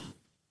as well.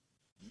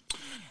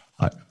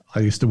 I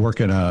used to work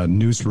in a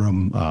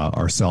newsroom.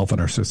 Ourselves and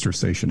our sister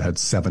station had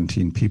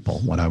 17 people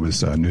when I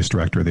was news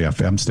director of the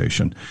FM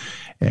station.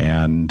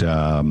 And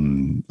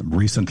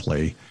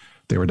recently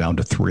they were down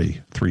to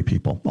three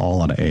people,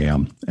 all on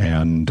AM.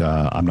 And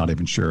I'm not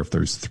even sure if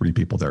there's 3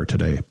 people there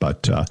today.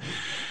 But,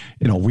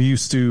 we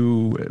used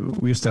to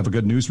have a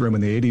good newsroom in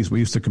the 80s. We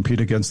used to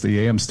compete against the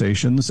AM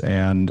stations.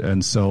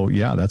 And so,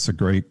 yeah, that's a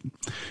great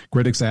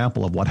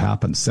example of what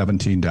happened,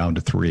 17 down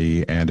to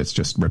 3. And it's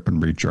just rip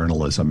and read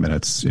journalism. And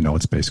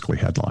it's basically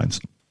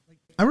headlines.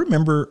 I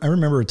remember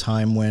a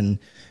time when,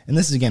 and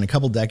this is again a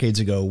couple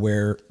decades ago,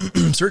 where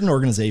certain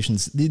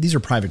organizations, these are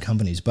private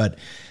companies, but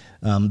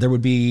there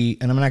would be,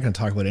 and I'm not going to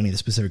talk about any of the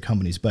specific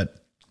companies, but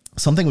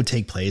something would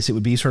take place. It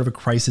would be sort of a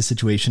crisis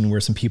situation where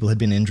some people had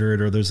been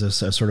injured or there's a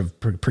sort of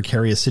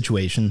precarious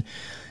situation.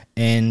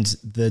 And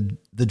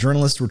the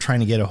journalists were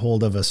trying to get a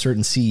hold of a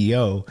certain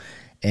CEO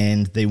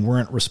and they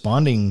weren't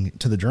responding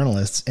to the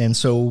journalists. And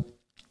so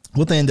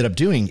what they ended up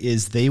doing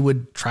is they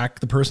would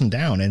track the person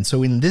down. And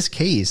so in this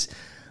case,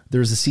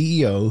 there's a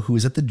CEO who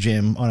is at the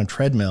gym on a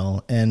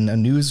treadmill and a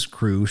news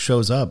crew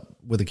shows up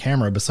with a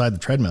camera beside the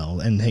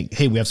treadmill and,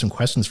 hey, we have some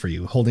questions for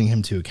you, holding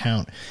him to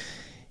account.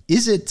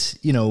 Is it,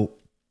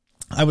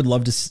 I would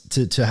love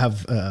to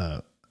have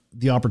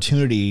the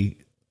opportunity,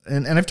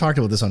 and I've talked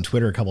about this on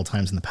Twitter a couple of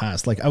times in the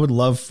past. Like, I would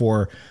love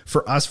for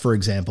us, for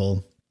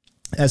example,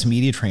 as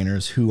media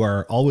trainers who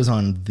are always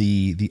on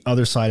the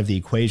other side of the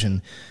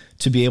equation,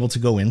 to be able to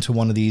go into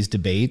one of these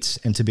debates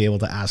and to be able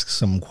to ask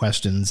some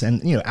questions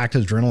and, act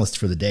as journalists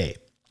for the day.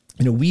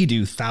 We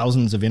do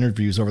thousands of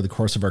interviews over the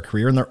course of our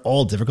career, and they're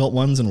all difficult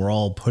ones, and we're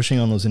all pushing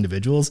on those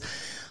individuals.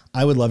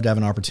 I would love to have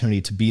an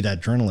opportunity to be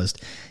that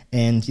journalist.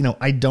 And,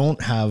 I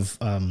don't have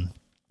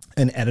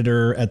an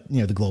editor at,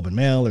 the Globe and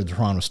Mail or the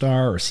Toronto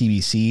Star or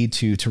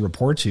CBC to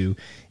report to.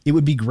 It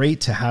would be great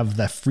to have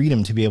that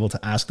freedom to be able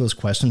to ask those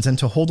questions and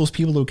to hold those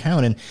people to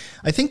account. And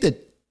I think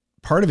that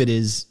part of it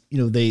is,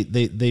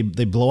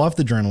 they blow off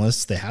the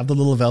journalists, they have the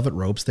little velvet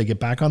ropes, they get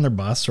back on their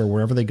bus or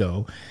wherever they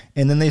go,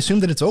 and then they assume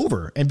that it's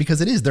over. And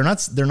because it is, they're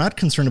not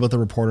concerned about the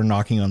reporter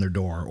knocking on their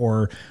door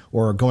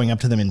or going up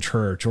to them in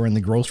church or in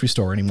the grocery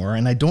store anymore.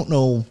 And I don't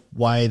know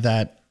why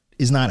that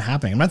is not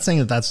happening. I'm not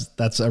saying that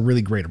that's a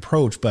really great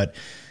approach, but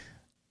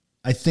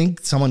I think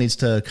someone needs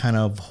to kind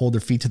of hold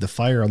their feet to the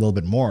fire a little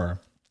bit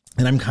more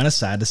And I'm kind of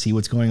sad to see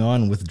what's going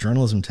on with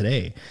journalism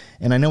today.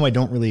 And I know I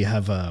don't really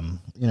have,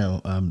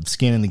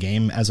 skin in the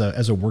game as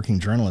a working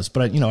journalist,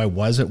 but I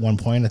was at one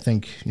point. I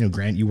think,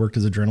 Grant, you worked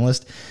as a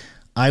journalist.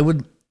 I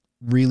would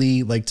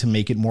really like to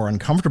make it more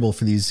uncomfortable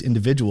for these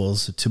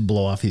individuals to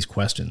blow off these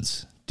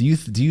questions. Do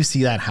you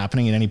see that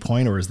happening at any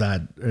point, or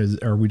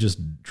are we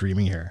just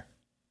dreaming here?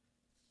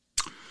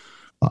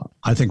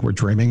 I think we're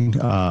dreaming.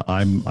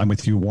 I'm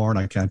with you, Warren.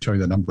 I can't tell you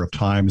the number of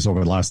times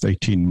over the last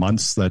 18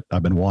 months that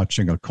I've been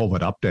watching a COVID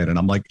update, and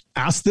I'm like,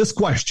 ask this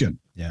question.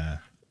 Yeah.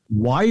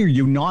 Why are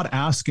you not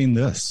asking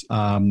this?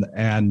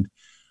 It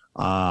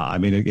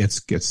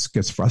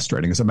gets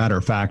frustrating. As a matter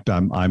of fact,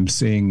 I'm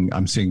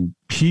seeing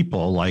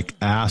people like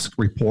ask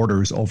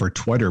reporters over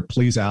Twitter,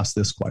 please ask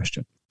this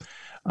question.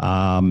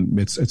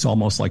 It's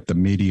almost like the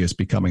media is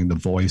becoming the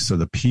voice of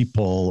the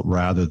people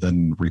rather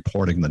than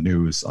reporting the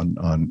news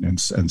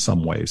in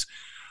some ways.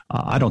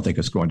 I don't think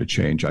it's going to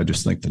change. I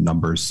just think the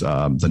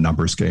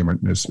numbers game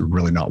is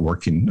really not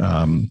working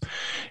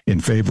in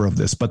favor of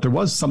this. But there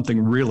was something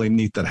really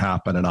neat that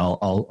happened, and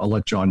I'll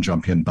let John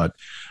jump in. But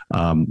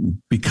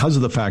because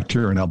of the fact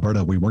here in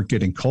Alberta we weren't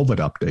getting COVID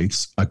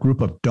updates, a group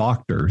of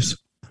doctors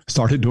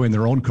started doing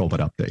their own COVID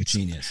updates.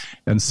 Genius.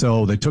 And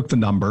so they took the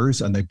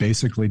numbers and they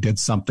basically did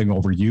something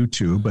over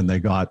YouTube, and they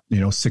got,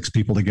 6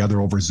 people together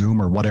over Zoom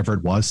or whatever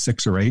it was,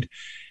 6 or 8.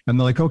 And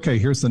they're like, okay,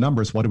 here's the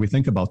numbers. What do we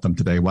think about them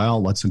today?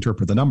 Well, let's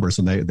interpret the numbers.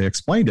 And they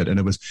explained it. And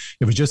it was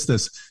just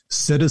this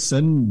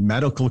citizen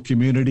medical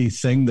community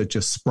thing that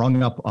just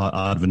sprung up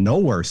out of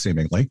nowhere,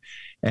 seemingly.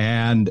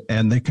 And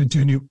they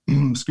continue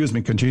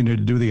to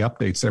do the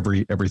updates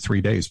every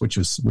 3 days, which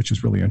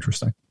is really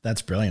interesting.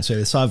 That's brilliant. So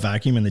they saw a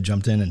vacuum and they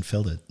jumped in and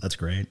filled it. That's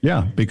great.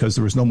 Yeah, because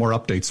there was no more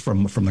updates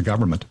from the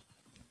government.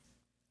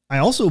 I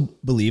also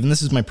believe, and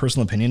this is my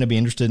personal opinion, I'd be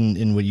interested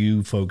in what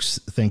you folks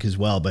think as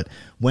well. But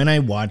when I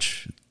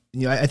watch,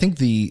 I think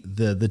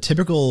the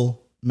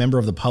typical member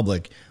of the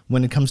public,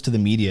 when it comes to the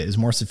media, is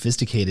more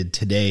sophisticated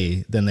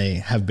today than they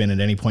have been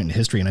at any point in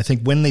history. And I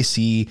think when they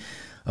see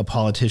a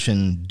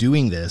politician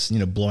doing this,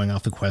 blowing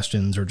off the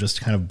questions or just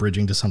kind of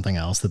bridging to something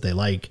else that they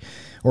like,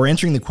 or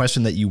answering the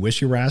question that you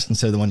wish you were asked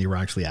instead of the one you were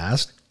actually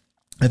asked,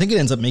 I think it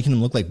ends up making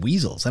them look like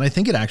weasels. And I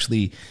think it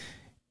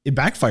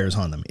backfires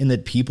on them in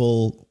that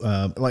people,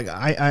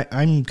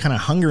 I'm kind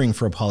of hungering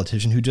for a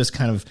politician who just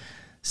kind of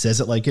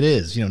says it like it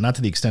is, not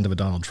to the extent of a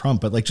Donald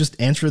Trump, but like just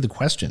answer the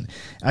question.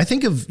 I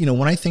think of,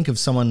 when I think of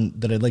someone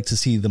that I'd like to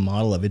see the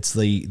model of, it's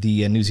the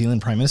New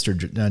Zealand Prime Minister,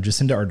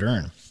 Jacinda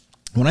Ardern.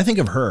 When I think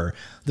of her,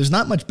 there's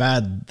not much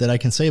bad that I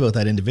can say about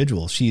that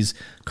individual. She's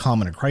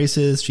calm in a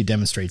crisis. She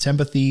demonstrates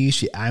empathy.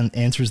 She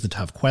answers the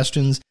tough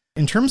questions.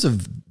 In terms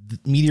of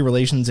media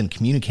relations and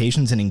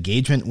communications and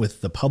engagement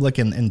with the public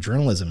and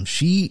journalism,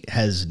 she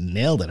has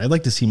nailed it. I'd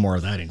like to see more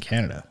of that in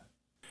Canada.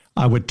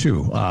 I would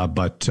too,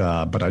 but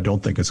I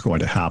don't think it's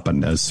going to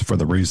happen, as for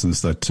the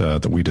reasons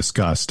that we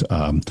discussed.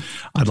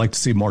 I'd like to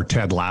see more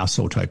Ted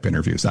Lasso type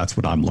interviews. That's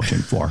what I'm looking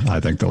for. I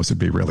think those would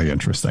be really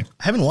interesting.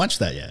 I haven't watched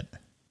that yet.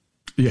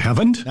 You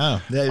haven't? No,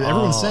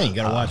 everyone's saying you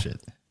got to watch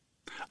it.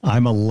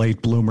 I'm a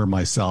late bloomer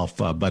myself,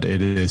 but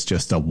it is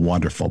just a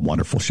wonderful,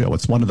 wonderful show.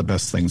 It's one of the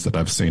best things that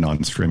I've seen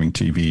on streaming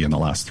TV in the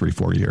last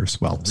 3-4 years.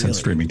 Well, really? Since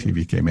streaming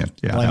TV came in.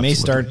 Yeah. Well, I may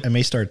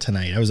start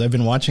tonight. I've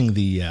been watching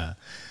the, I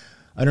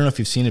don't know if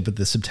you've seen it, but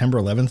the September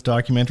 11th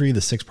documentary,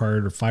 the 5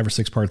 or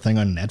 6-part thing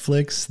on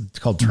Netflix. It's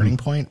called Turning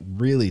Point.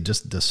 Really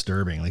just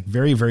disturbing, like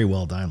very, very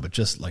well done, but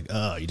just like,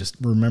 you just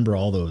remember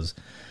all those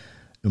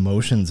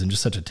emotions in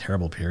just such a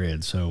terrible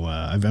period. So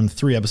I'm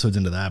 3 episodes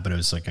into that, but I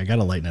was like, I got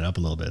to lighten it up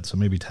a little bit. So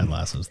maybe Ted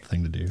Lasso is the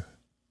thing to do.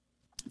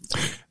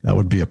 That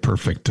would be a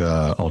perfect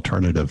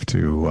alternative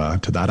to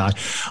that.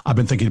 I've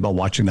been thinking about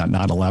watching that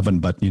 9/11,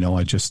 but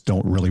I just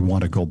don't really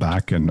want to go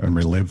back and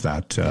relive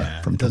that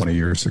from 20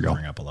 years ago.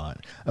 Bring up a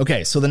lot.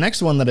 Okay, so the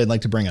next one that I'd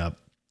like to bring up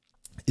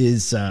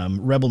is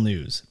Rebel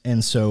News.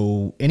 And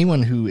so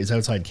anyone who is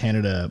outside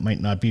Canada might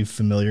not be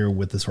familiar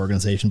with this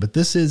organization, but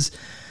this is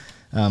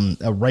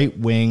a right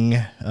wing.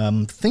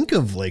 Think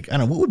of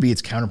what would be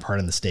its counterpart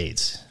in the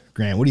States?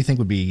 Grant, what do you think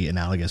would be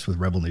analogous with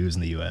Rebel News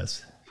in the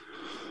U.S.?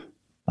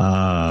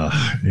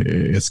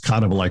 It's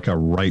kind of like a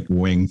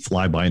right-wing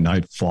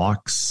fly-by-night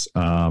Fox.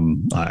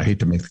 I hate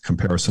to make the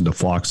comparison to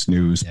Fox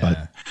News,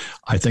 but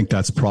I think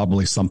that's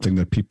probably something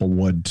that people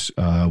would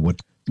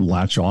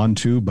latch on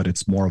to, but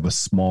it's more of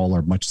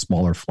a much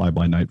smaller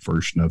fly-by-night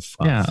version of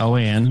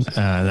OAN,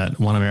 that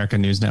One America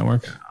News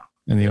Network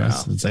in the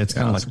U.S. It's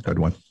kind of like a good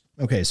one.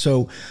 Okay,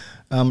 so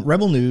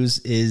Rebel News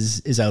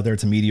is out there.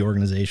 It's a media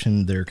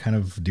organization. They're kind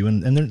of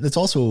doing, and it's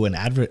also an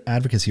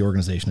advocacy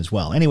organization as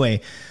well.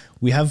 Anyway,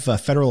 we have a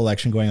federal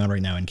election going on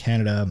right now in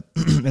Canada,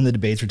 and the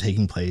debates are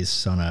taking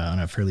place on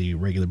a fairly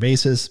regular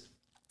basis.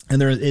 And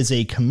there is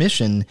a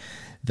commission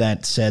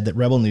that said that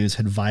Rebel News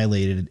had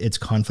violated its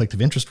conflict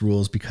of interest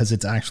rules because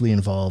it's actually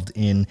involved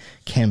in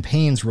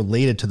campaigns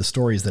related to the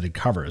stories that it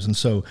covers. And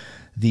so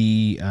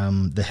the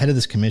head of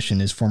this commission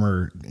is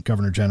former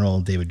Governor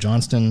General David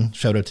Johnston.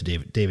 Shout out to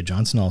David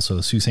Johnston, also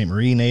a Sault Ste.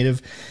 Marie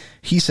native.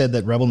 He said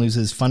that Rebel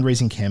News's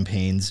fundraising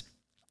campaigns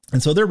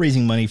And so they're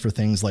raising money for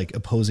things like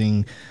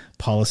opposing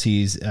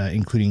policies,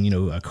 including,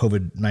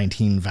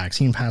 COVID-19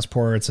 vaccine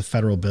passports, a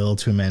federal bill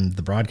to amend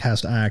the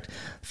Broadcast Act,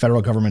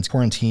 federal government's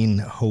quarantine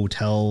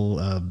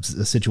hotel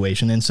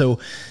situation. And so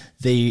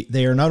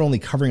they are not only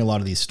covering a lot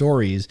of these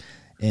stories,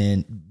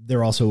 and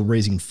they're also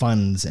raising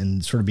funds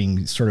and sort of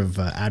being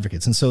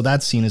advocates. And so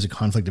that's seen as a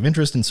conflict of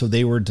interest. And so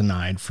they were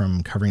denied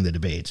from covering the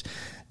debate.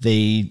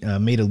 They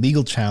made a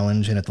legal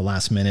challenge, and at the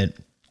last minute,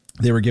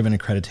 they were given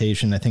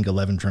accreditation. I think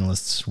 11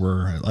 journalists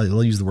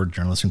I'll use the word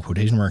journalists in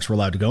quotation marks, were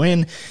allowed to go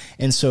in.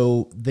 And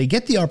so they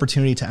get the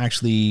opportunity to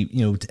actually,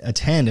 to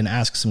attend and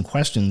ask some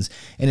questions.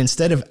 And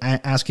instead of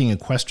asking a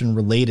question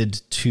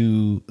related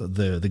to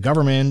the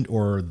government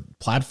or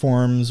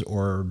platforms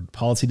or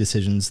policy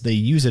decisions, they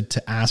use it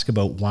to ask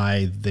about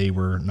why they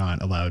were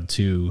not allowed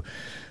to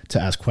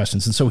ask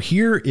questions. And so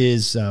here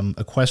is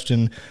a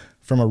question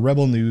from a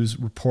Rebel News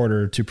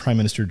reporter to Prime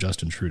Minister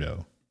Justin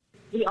Trudeau.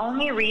 The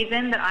only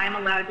reason that I'm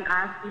allowed to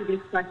ask you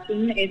this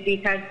question is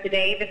because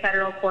today the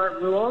federal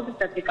court ruled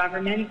that the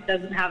government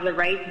doesn't have the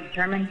right to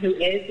determine who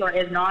is or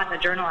is not a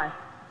journalist.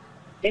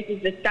 This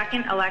is the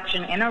second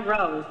election in a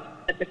row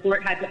that the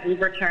court had to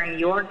overturn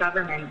your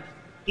government.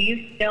 Do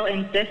you still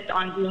insist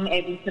on being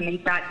able to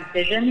make that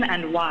decision,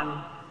 and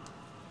why?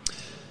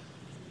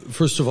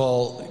 First of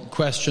all,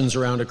 questions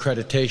around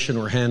accreditation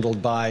were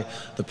handled by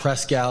the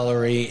Press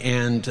Gallery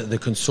and the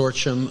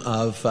consortium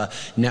of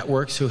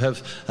networks who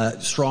have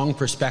strong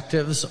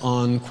perspectives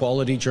on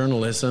quality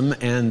journalism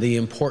and the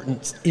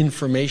important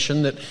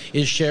information that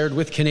is shared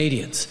with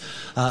Canadians.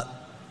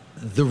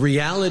 The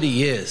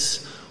reality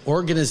is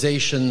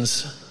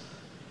organizations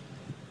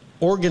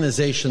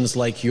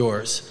like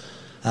yours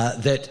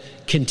that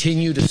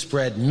continue to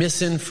spread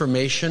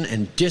misinformation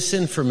and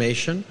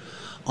disinformation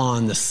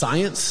on the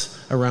science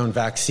around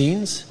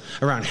vaccines,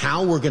 around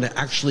how we're going to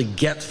actually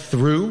get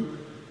through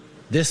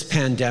this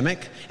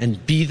pandemic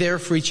and be there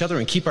for each other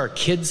and keep our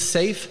kids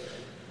safe,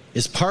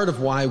 is part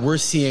of why we're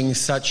seeing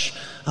such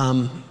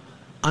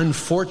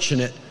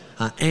unfortunate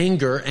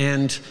anger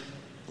and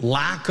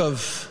lack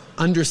of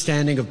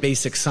understanding of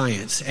basic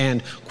science.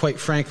 And quite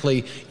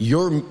frankly,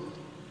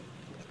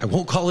 I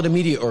won't call it a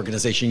media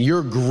organization,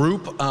 your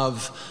group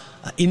of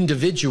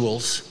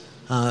individuals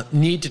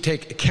need to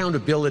take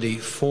accountability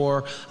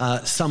for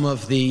some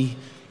of the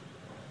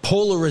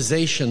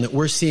polarization that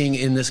we're seeing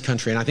in this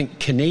country. And I think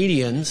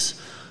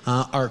Canadians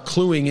are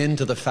cluing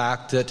into the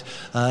fact that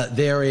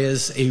there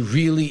is a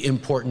really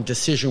important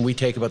decision we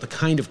take about the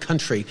kind of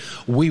country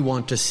we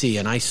want to see.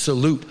 And I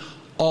salute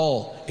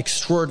all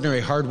extraordinary,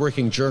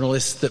 hardworking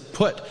journalists that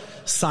put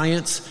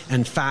science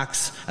and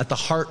facts at the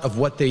heart of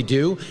what they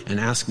do and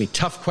ask me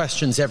tough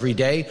questions every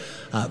day,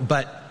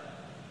 but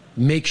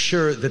make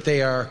sure that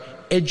they are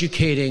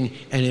educating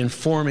and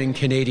informing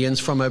Canadians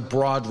from a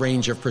broad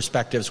range of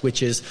perspectives,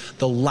 which is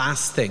the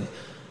last thing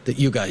that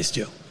you guys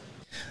do.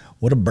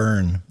 What a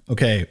burn.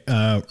 Okay,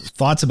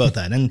 thoughts about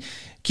that? And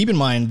keep in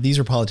mind, these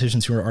are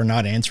politicians who are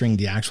not answering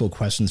the actual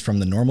questions from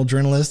the normal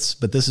journalists,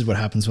 but this is what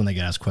happens when they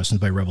get asked questions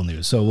by Rebel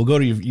News. So we'll go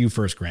to you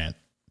first, Grant.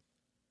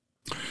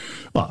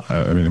 Well,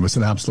 I mean, it was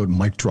an absolute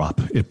mic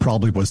drop. It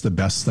probably was the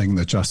best thing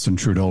that Justin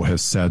Trudeau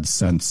has said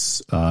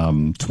since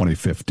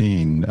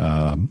 2015,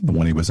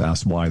 when he was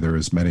asked why there are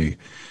as many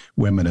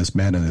women as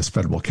men in his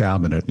federal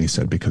cabinet, and he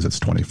said because it's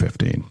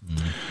 2015.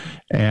 Mm-hmm.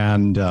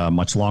 And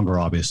much longer,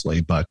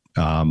 obviously, but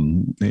I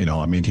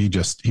mean, he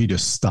just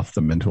stuffed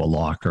them into a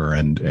locker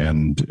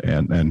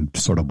and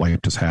sort of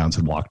wiped his hands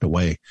and walked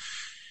away.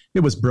 It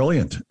was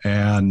brilliant,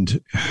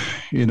 and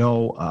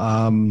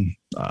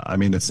I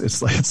mean,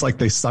 it's like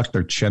they stuck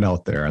their chin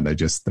out there and they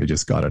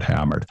just got it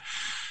hammered.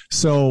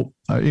 So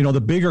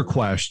the bigger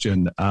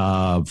question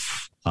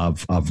of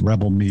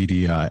Rebel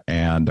Media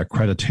and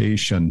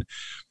accreditation.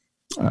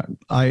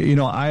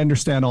 I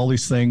understand all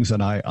these things,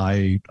 and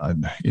I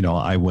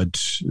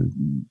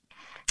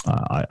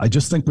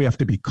just think we have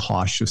to be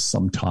cautious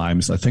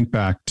sometimes. I think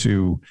back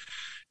to,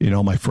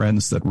 my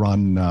friends that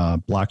run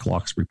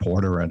Blacklock's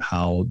Reporter and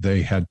how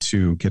they had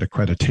to get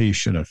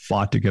accreditation and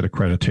fought to get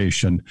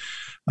accreditation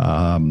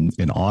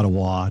in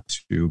Ottawa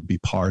to be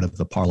part of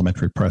the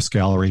Parliamentary Press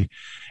Gallery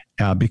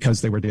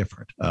because they were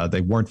different. They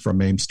weren't from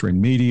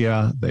mainstream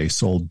media. They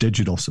sold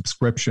digital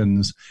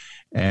subscriptions.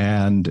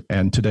 And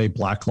today,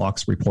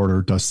 Blacklock's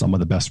Reporter does some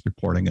of the best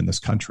reporting in this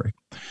country.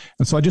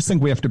 And so I just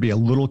think we have to be a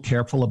little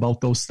careful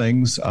about those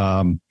things.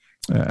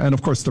 And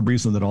of course, the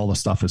reason that all the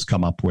stuff has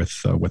come up with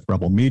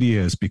Rebel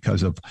Media is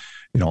because of,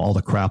 all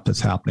the crap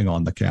that's happening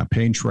on the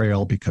campaign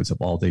trail, because of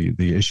all the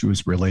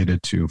issues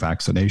related to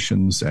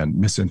vaccinations and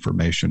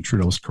misinformation.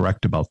 Trudeau's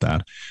correct about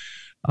that.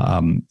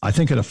 I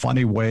think in a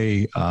funny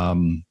way,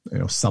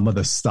 some of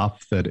the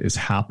stuff that is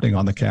happening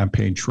on the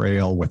campaign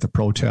trail with the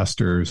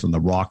protesters and the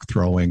rock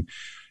throwing,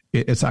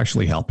 it's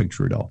actually helping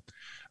Trudeau.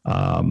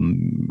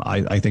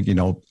 I think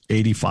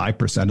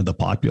 85% of the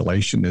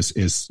population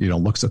is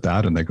looks at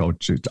that and they go,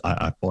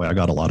 I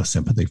got a lot of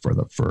sympathy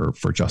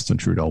for Justin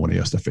Trudeau when he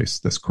has to face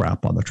this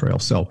crap on the trail.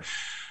 So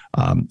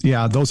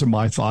those are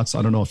my thoughts.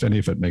 I don't know if any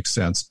of it makes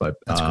sense, but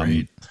that's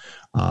great.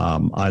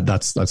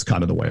 That's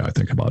kind of the way I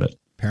think about it.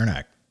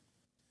 Paranak.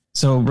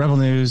 So Rebel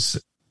News,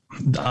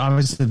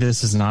 obviously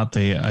this is not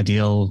the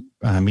ideal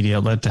media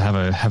outlet to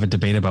have a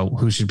debate about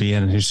who should be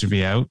in and who should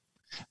be out.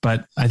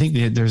 But I think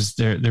there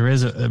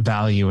is a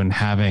value in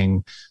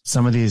having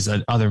some of these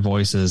other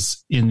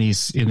voices in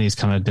these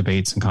kind of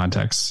debates and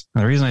contexts.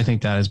 And the reason I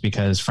think that is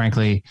because,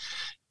 frankly,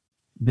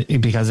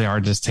 because they are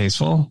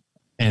distasteful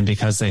and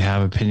because they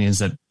have opinions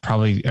that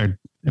probably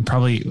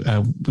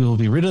we will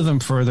be rid of them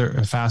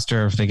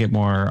faster if they get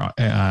more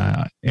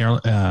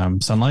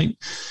sunlight.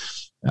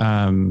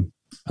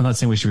 I'm not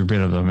saying we should be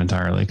rid of them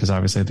entirely, because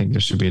obviously I think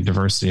there should be a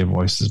diversity of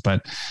voices,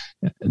 but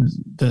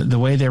the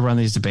way they run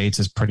these debates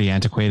is pretty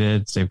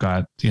antiquated. They've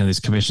got,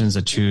 these commissions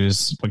that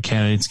choose what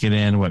candidates get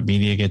in, what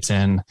media gets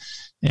in,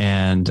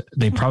 and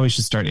they probably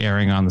should start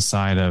erring on the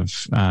side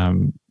of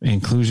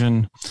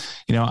inclusion.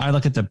 I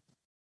look at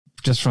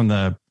just from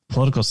the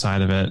political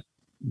side of it,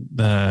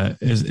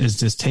 as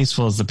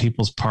distasteful as the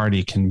People's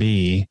Party can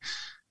be,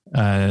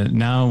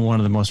 now one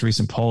of the most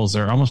recent polls,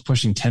 they're almost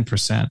pushing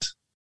 10%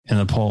 in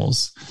the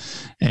polls.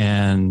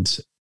 And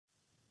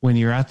when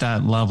you're at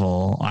that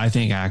level, I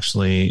think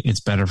actually it's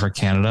better for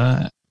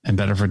Canada and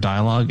better for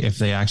dialogue if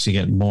they actually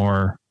get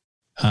more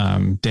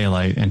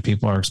daylight and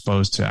people are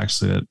exposed to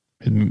actually that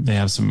they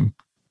have some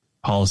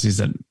policies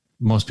that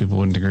most people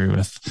wouldn't agree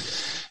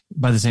with.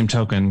 By the same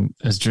token,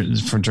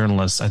 for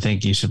journalists, I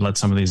think you should let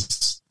some of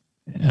these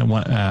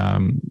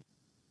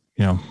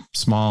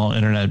small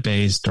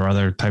internet-based or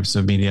other types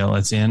of media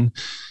outlets in,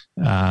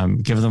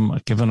 give them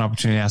an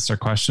opportunity to ask their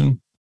question,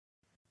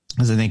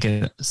 because I think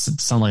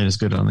sunlight is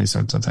good on these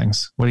sorts of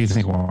things. What do you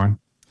think, Warren?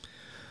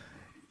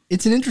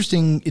 It's an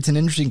interesting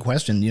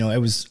question. I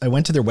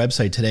went to their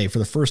website today for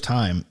the first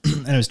time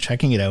and I was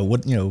checking it out.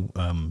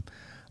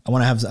 I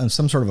want to have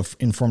some sort of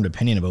informed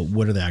opinion about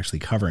what are they actually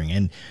covering.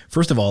 And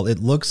first of all,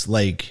 everything looks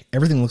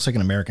like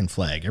an American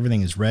flag.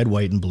 Everything is red,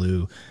 white, and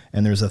blue.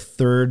 And there's a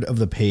third of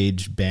the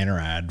page banner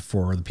ad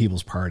for the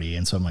People's Party.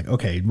 And so I'm like,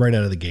 okay, right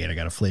out of the gate, I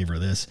got a flavor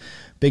of this.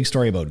 Big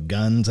story about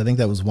guns. I think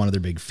that was one of their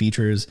big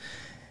features.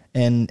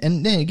 And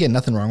again,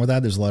 nothing wrong with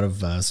that. There's a lot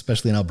of,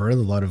 especially in Alberta, a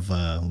lot of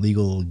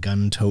legal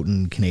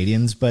gun-toting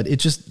Canadians, but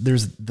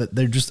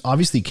they're just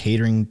obviously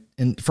catering.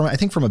 And I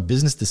think from a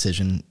business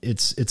decision,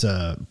 it's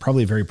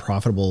probably a very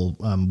profitable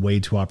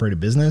way to operate a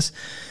business.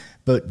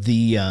 But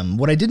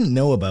what I didn't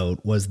know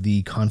about was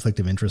the conflict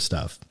of interest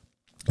stuff.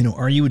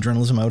 Are you a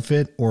journalism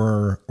outfit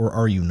or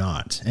are you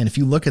not? And if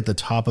you look at the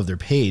top of their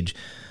page,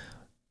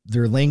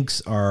 their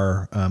links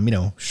are,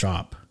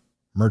 shop,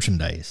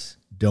 merchandise,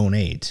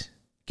 donate,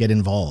 get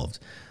involved.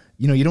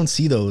 You don't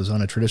see those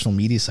on a traditional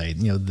media site.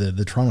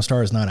 The Toronto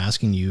Star is not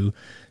asking you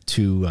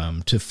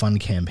to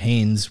fund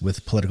campaigns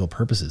with political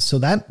purposes. So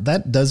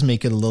that does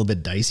make it a little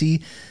bit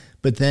dicey.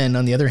 But then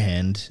on the other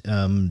hand,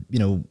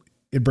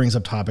 it brings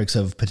up topics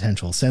of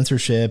potential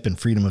censorship and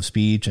freedom of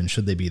speech and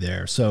should they be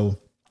there. So,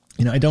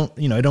 I don't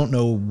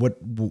know what,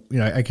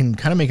 I can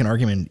kind of make an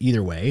argument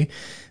either way,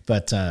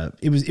 but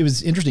it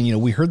was interesting.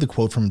 We heard the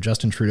quote from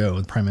Justin Trudeau,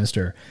 the Prime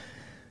Minister.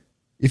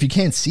 If you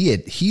can't see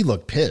it, he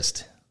looked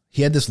pissed.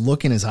 He had this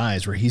look in his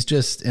eyes where he's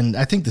just, and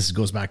I think this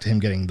goes back to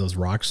him getting those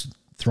rocks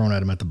thrown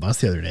at him at the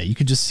bus the other day. You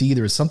could just see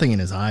there was something in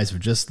his eyes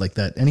of just like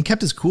that. And he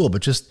kept his cool,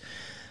 but just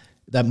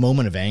that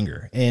moment of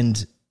anger.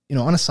 And,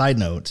 on a side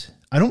note,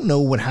 I don't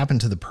know what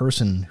happened to the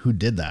person who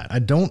did that. I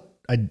don't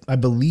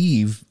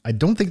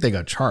think they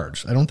got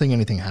charged. I don't think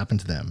anything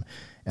happened to them.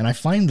 And I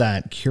find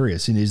that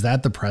curious. And is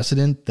that the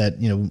precedent that,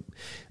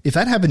 if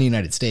that happened in the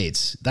United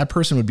States, that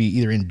person would be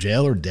either in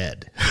jail or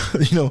dead.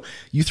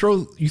 You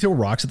throw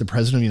rocks at the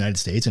president of the United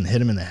States and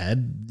hit him in the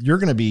head. You're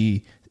going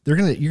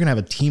to have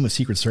a team of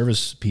Secret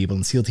Service people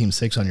and SEAL Team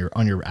 6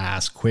 on your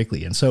ass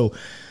quickly. And so,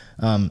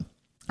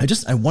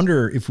 I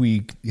wonder if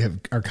we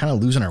are kind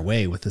of losing our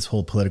way with this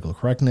whole political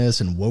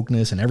correctness and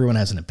wokeness, and everyone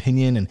has an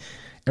opinion, and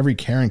every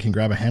Karen can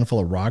grab a handful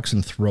of rocks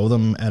and throw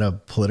them at a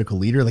political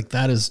leader. Like,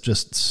 that is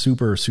just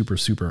super, super,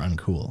 super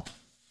uncool.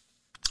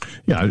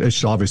 Yeah,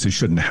 it obviously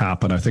shouldn't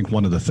happen. I think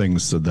one of the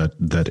things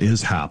that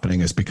is happening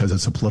is because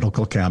it's a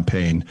political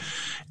campaign,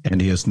 and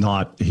he is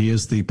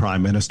the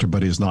prime minister,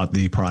 but he's not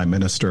the prime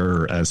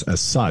minister as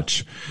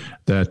such,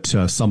 that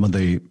some of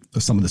the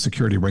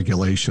security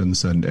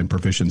regulations and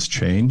provisions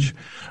change.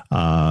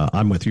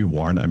 I'm with you,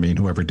 Warren. I mean,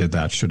 whoever did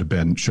that should have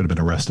been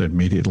arrested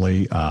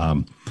immediately.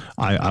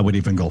 I would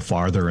even go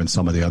farther, and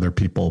some of the other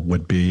people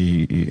would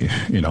be,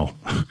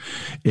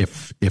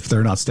 if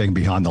they're not staying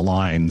behind the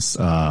lines,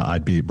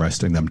 I'd be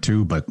arresting them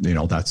too. But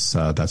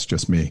that's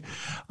just me.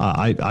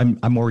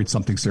 I'm worried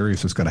something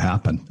serious is going to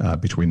happen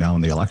between now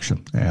and the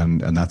election,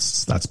 and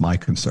that's my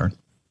concern.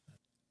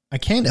 I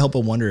can't help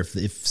but wonder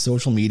if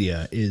social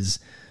media is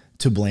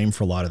to blame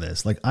for a lot of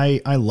this. Like,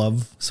 I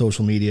love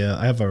social media.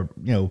 I have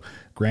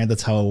Grant,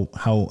 that's how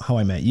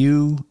I met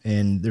you.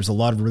 And there's a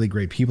lot of really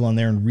great people on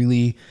there and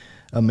really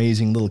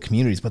amazing little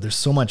communities, but there's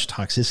so much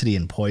toxicity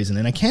and poison.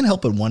 And I can't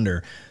help but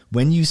wonder,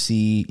 when you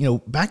see,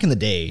 back in the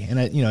day, and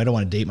I don't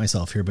want to date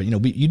myself here, but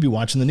you'd be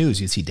watching the news,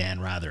 you'd see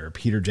Dan Rather,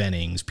 Peter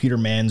Jennings, Peter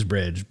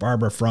Mansbridge,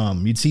 Barbara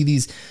Frum. You'd see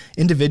these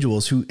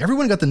individuals who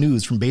everyone got the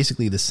news from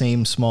basically the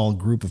same small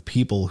group of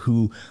people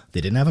who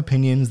they didn't have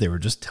opinions. They were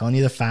just telling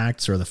you the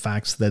facts, or the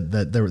facts that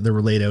they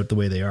were laid out the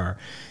way they are.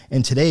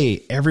 And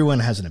today everyone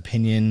has an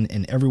opinion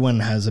and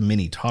everyone has a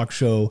mini talk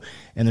show,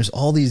 and there's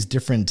all these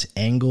different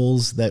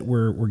angles that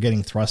we're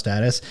getting thrust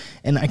at us.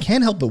 And I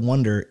can't help but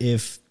wonder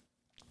if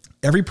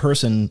every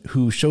person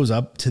who shows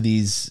up to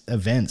these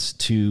events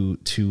to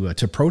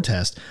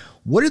protest,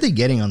 what are they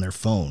getting on their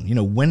phone?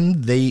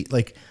 When they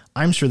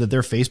I'm sure that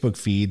their Facebook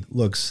feed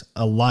looks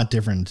a lot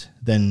different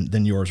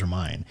than yours or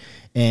mine.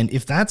 And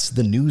if that's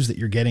the news that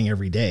you're getting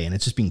every day, and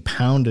it's just being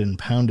pounded and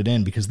pounded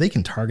in because they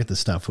can target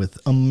this stuff with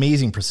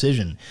amazing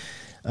precision,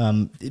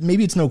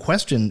 maybe it's no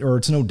question, or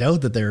it's no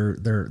doubt that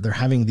they're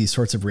having these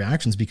sorts of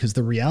reactions, because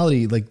the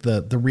reality,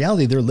 the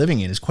reality they're living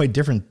in is quite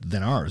different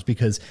than ours.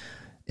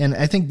 And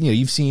I think,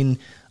 you've seen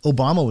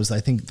Obama was,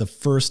 I think, the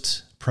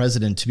first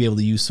president to be able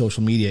to use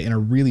social media in a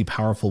really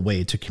powerful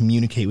way to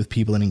communicate with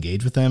people and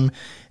engage with them.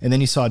 And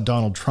then you saw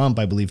Donald Trump,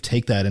 I believe,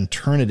 take that and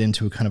turn it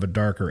into a kind of a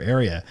darker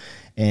area.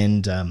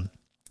 And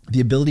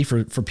the ability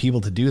for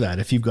people to do that,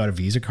 if you've got a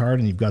Visa card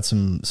and you've got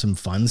some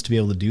funds to be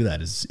able to do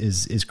that,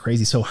 is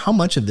crazy. So how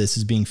much of this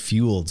is being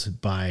fueled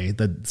by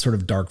the sort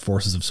of dark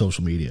forces of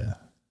social media?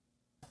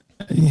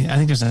 I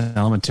think there's an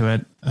element to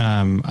it.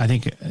 I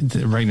think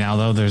right now,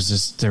 though, there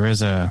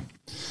is an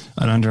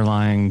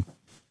underlying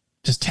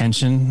just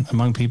tension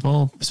among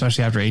people,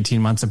 especially after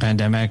 18 months of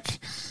pandemic.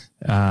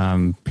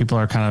 People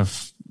are kind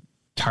of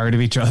tired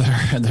of each other,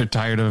 and they're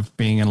tired of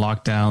being in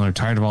lockdown. They're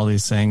tired of all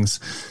these things.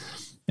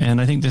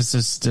 And I think this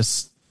is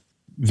this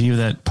view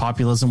that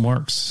populism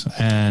works.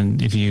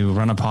 And if you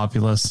run a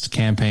populist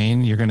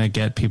campaign, you're going to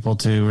get people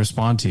to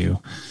respond to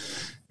you.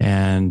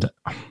 And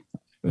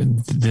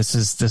this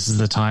is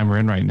the time we're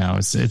in right now.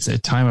 It's a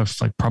time of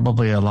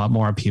probably a lot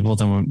more people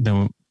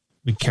than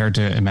we care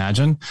to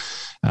imagine.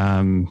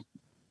 The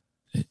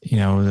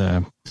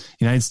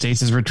United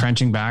States is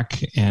retrenching back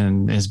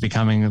and is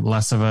becoming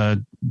less of a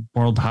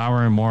world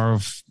power and more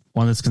of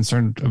one that's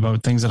concerned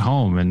about things at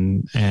home.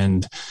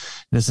 And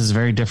this is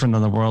very different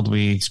than the world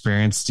we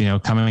experienced,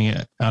 coming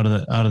out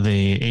of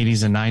the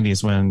 80s and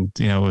 90s when,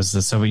 it was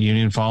the Soviet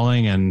Union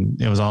falling and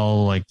it was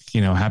all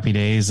happy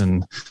days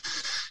and,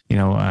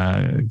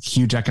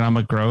 huge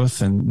economic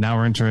growth. And now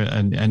we're into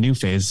a new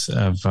phase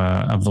of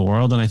the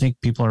world. And I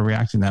think people are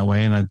reacting that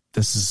way. And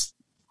this is,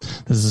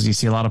 you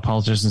see a lot of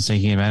politicians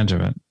taking advantage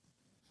of it.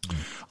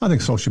 I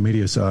think social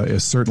media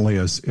is certainly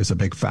a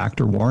big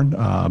factor, Warren.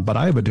 But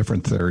I have a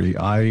different theory.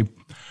 I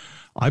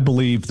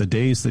believe the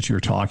days that you're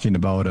talking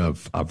about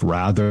of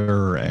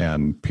Rather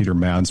and Peter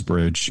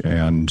Mansbridge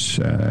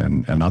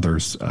and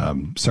others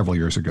several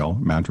years ago,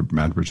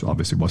 Mansbridge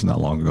obviously wasn't that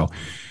long ago,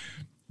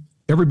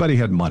 everybody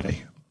had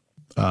money.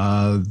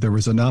 There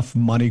was enough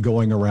money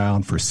going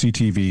around for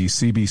CTV,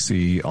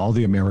 CBC, all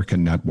the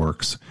American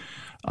networks.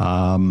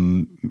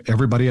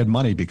 Everybody had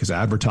money because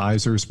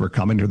advertisers were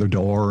coming to their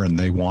door and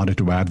they wanted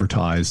to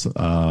advertise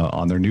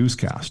on their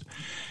newscast.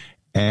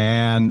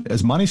 And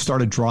as money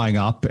started drying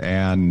up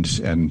and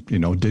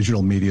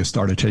digital media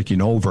started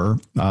taking over,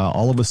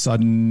 all of a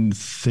sudden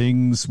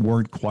things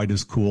weren't quite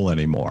as cool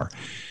anymore.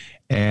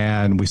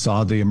 And we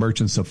saw the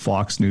emergence of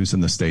Fox News in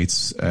the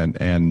States,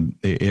 and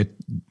it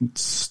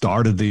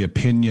started the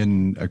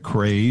opinion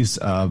craze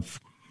of,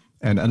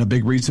 and a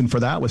big reason for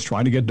that was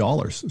trying to get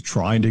dollars,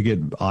 trying to get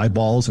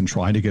eyeballs and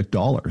trying to get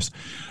dollars.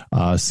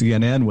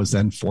 CNN was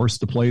then forced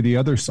to play the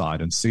other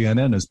side, and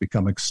CNN has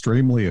become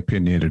extremely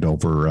opinionated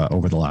over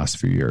the last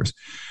few years.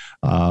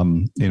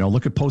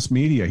 Look at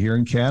Postmedia here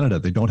in Canada.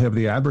 They don't have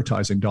the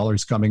advertising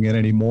dollars coming in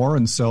anymore,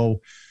 and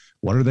so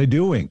what are they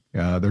doing?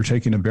 They're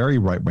taking a very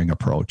right-wing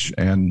approach,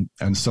 and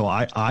so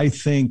I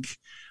think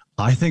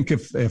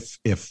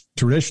if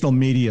traditional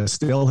media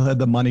still had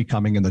the money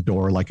coming in the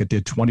door like it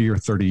did 20 or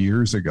 30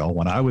 years ago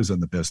when I was in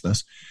the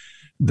business,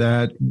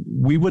 that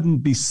we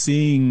wouldn't be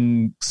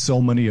seeing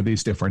so many of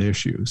these different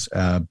issues.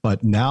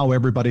 But now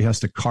everybody has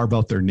to carve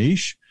out their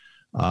niche.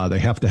 They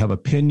have to have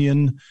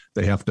opinion.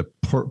 They have to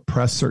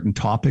press certain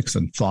topics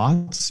and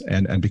thoughts.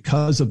 And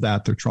because of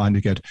that, they're trying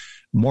to get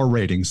more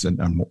ratings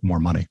and more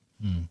money.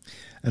 Mm.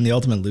 And the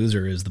ultimate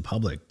loser is the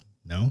public,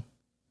 no?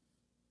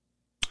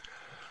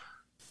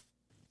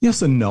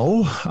 Yes and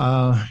no.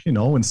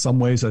 In some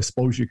ways, I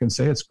suppose you can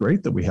say it's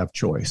great that we have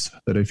choice.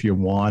 That if you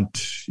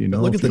want,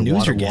 look at the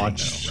news you're getting,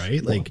 though,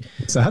 right? Like,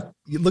 what's that?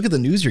 You look at the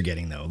news you're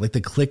getting, though, like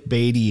the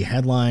clickbaity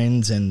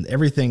headlines and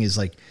everything is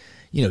like,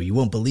 you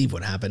won't believe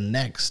what happened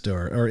next,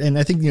 and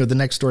I think the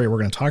next story we're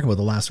going to talk about,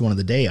 the last one of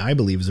the day, I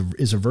believe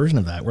is a version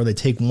of that, where they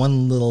take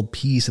one little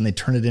piece and they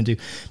turn it into,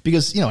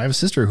 because I have a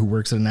sister who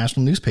works at a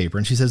national newspaper,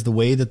 and she says the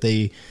way that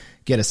they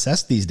get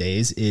assessed these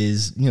days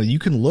is, you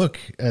can look,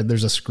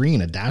 there's a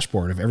screen, a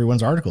dashboard of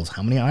everyone's articles,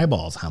 how many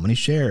eyeballs, how many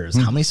shares,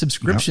 how many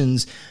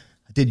subscriptions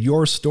did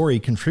your story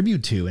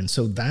contribute to, and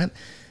so that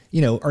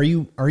are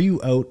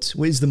you out?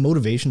 What is the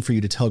motivation for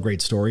you to tell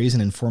great stories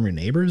and inform your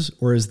neighbors,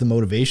 or is the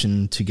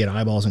motivation to get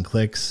eyeballs and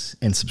clicks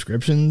and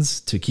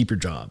subscriptions to keep your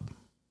job?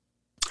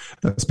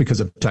 That's because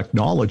of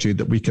technology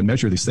that we can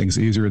measure these things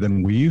easier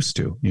than we used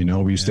to. We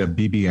used to have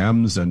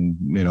BBMs and,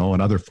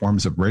 and other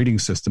forms of rating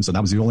systems. And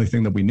that was the only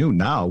thing that we knew.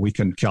 Now we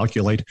can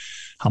calculate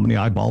how many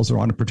eyeballs are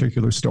on a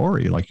particular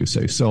story, like you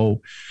say.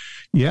 So,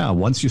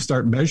 once you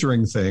start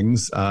measuring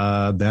things,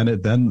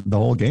 then the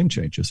whole game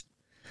changes.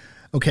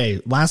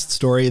 Okay, last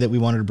story that we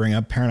wanted to bring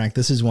up, Paranak.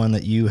 This is one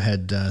that you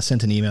had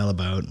sent an email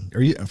about.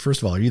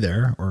 First of all, are you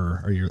there,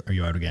 or are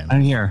you out again?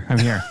 I'm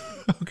here.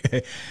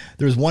 Okay,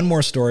 there's one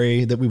more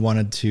story that we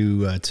wanted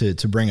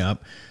to bring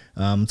up.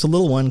 It's a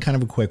little one, kind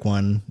of a quick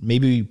one.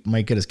 Maybe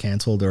might get us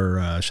canceled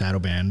or shadow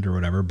banned or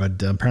whatever. But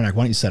Paranak,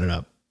 why don't you set it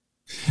up?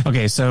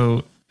 Okay,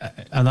 so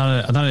I'm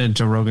not a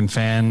Joe Rogan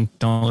fan.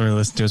 Don't really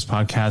listen to his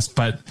podcast,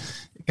 but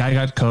guy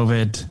got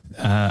COVID.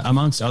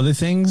 Amongst other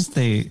things,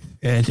 I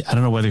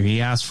don't know whether he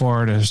asked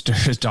for it or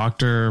his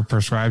doctor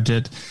prescribed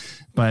it,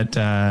 but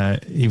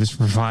he was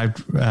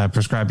prescribed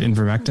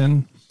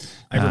ivermectin.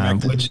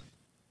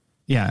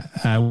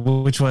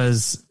 Which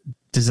was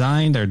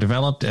designed or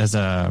developed as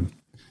a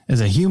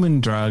human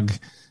drug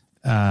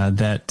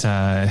that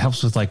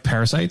helps with like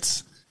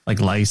parasites, like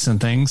lice and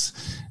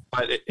things.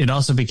 But it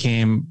also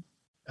became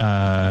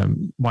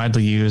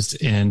widely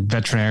used in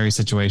veterinary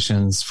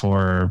situations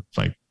for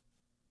like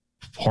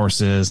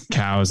horses,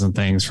 cows, and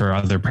things for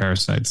other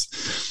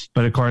parasites.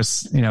 But of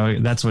course,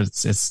 that's what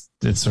it's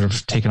sort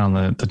of taken on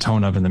the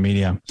tone of in the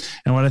media.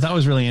 And what I thought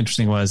was really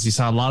interesting was you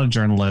saw a lot of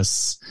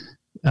journalists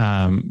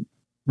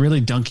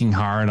really dunking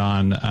hard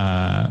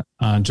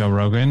on Joe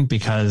Rogan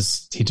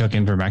because he took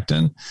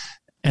ivermectin.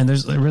 And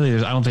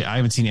I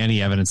haven't seen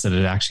any evidence that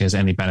it actually has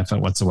any benefit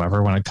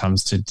whatsoever when it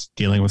comes to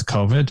dealing with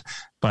COVID,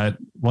 but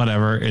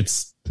whatever,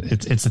 it's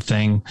a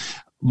thing.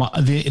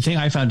 The thing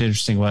I found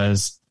interesting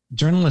was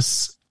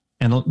journalists,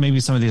 and maybe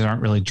some of these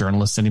aren't really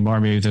journalists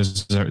anymore. Maybe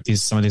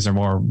some of these are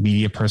more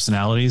media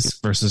personalities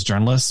versus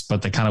journalists,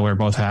 but they kind of wear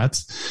both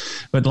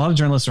hats. But a lot of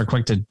journalists are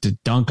quick to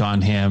dunk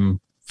on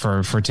him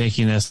for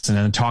taking this and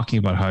then talking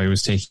about how he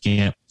was taking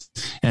it.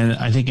 And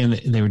I think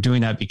they were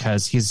doing that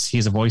because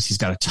he's a voice. He's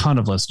got a ton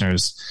of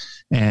listeners.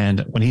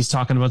 And when he's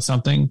talking about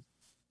something,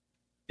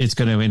 it's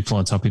going to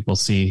influence how people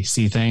see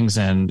things.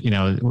 And,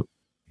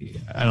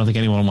 I don't think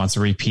anyone wants a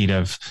repeat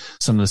of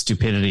some of the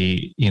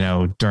stupidity,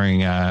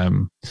 during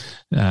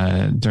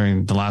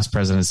the last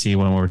presidency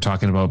when we were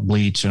talking about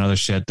bleach and other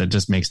shit that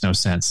just makes no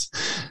sense.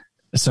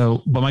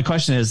 So, but my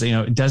question is,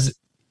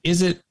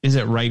 is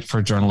it right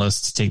for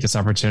journalists to take this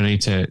opportunity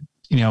to,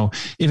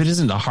 if it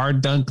isn't a hard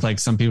dunk, like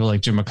some people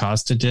like Jim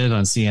Acosta did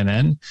on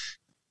CNN,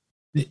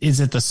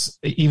 is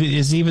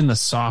even the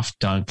soft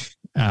dunk,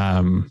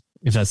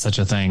 if that's such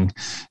a thing,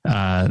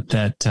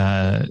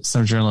 that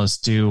some journalists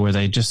do, where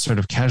they just sort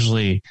of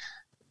casually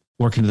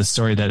work into the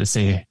story that it's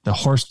the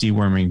horse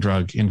deworming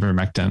drug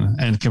ivermectin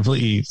and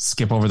completely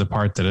skip over the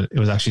part that it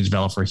was actually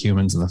developed for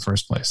humans in the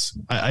first place.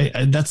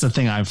 I that's the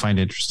thing I find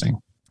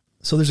interesting.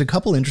 So there's a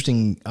couple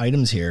interesting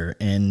items here,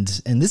 and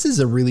this is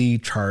a really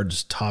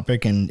charged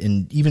topic,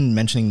 and even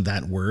mentioning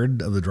that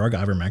word of the drug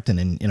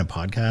ivermectin in a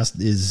podcast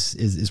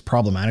is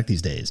problematic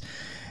these days.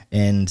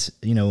 And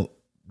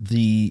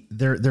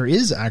there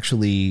is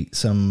actually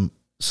some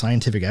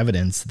scientific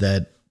evidence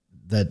that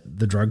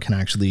the drug can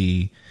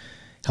actually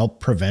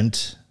help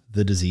prevent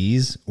the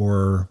disease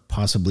or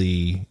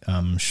possibly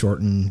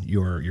shorten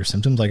your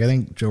symptoms. Like I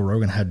think Joe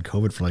Rogan had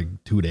COVID for like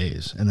 2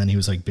 days and then he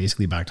was like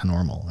basically back to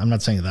normal. I'm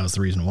not saying that was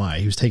the reason why.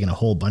 He was taking a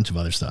whole bunch of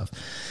other stuff.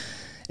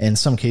 And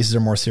some cases are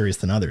more serious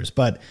than others.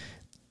 But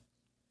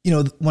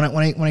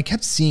when I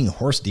kept seeing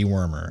horse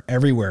dewormer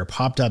everywhere,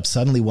 popped up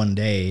suddenly one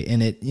day,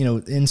 and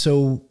and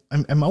so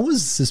I'm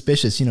always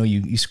suspicious.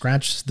 You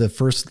scratch the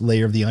first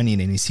layer of the onion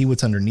and you see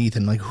what's underneath,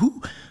 and like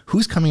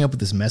who's coming up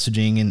with this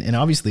messaging, and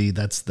obviously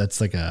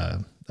that's like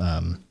a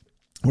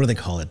what do they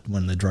call it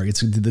when the drug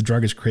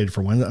is created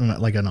for one,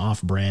 like an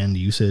off-brand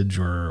usage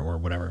or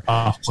whatever,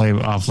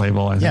 off-label.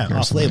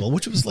 Off-label,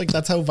 which was like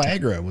that's how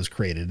Viagra was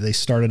created. They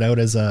started out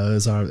as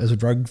a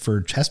drug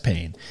for chest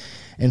pain.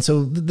 And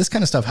so this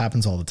kind of stuff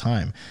happens all the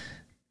time.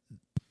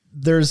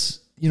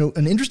 There's,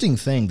 an interesting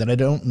thing that I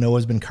don't know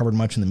has been covered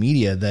much in the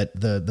media, that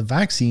the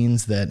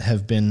vaccines that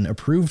have been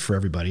approved for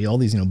everybody, all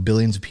these,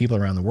 billions of people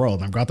around the world,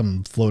 and I've got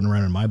them floating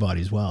around in my body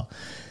as well,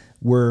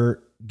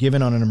 were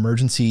given on an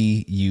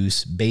emergency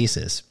use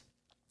basis.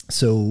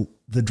 So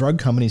the drug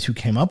companies who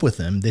came up with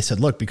them, they said,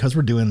 look, because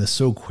we're doing this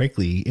so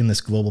quickly in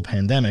this global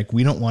pandemic,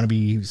 we don't want to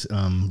be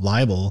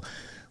liable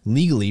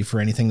legally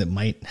for anything that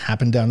might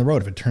happen down the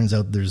road if it turns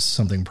out there's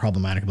something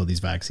problematic about these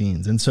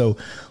vaccines. And so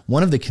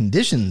one of the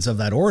conditions of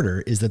that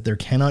order is that there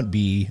cannot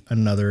be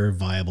another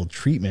viable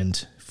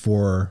treatment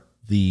for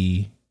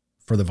the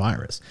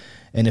virus.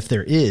 And if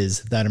there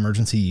is, that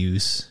emergency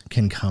use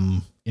can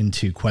come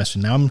into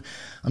question. Now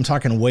I'm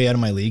talking way out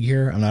of my league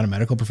here. I'm not a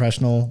medical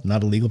professional,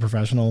 not a legal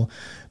professional,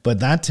 but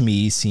that to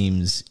me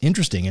seems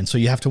interesting. And so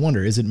you have to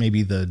wonder, is it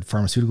maybe the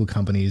pharmaceutical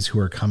companies who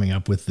are coming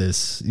up with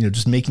this,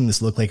 just making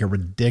this look like a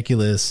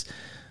ridiculous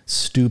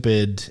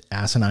stupid,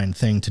 asinine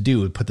thing to do,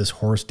 would put this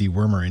horse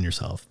dewormer in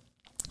yourself.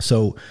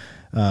 So,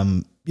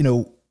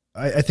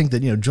 I think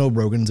that, Joe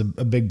Rogan's a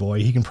big boy.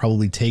 He can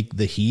probably take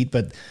the heat,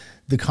 but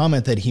the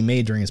comment that he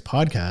made during his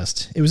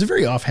podcast, it was a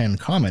very offhand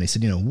comment. He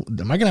said, am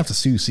I going to have to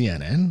sue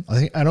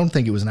CNN? I don't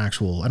think it was I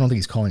don't think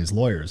he's calling his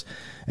lawyers.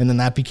 And then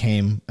that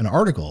became an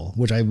article,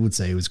 which I would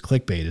say was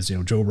clickbait, is,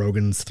 Joe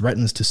Rogan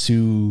threatens to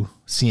sue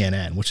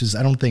CNN, which is,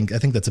 I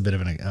think that's a bit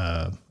of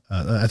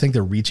I think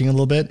they're reaching a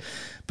little bit,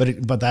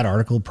 but that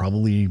article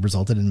probably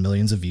resulted in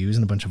millions of views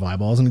and a bunch of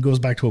eyeballs. And it goes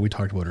back to what we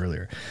talked about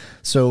earlier.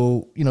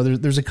 So,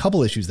 there's a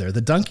couple issues there.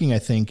 The dunking, I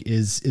think,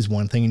 is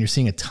one thing, and you're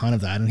seeing a ton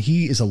of that. And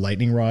he is a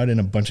lightning rod in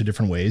a bunch of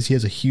different ways. He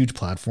has a huge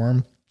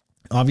platform,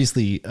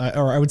 obviously,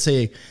 or I would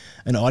say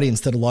an audience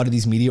that a lot of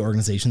these media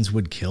organizations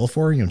would kill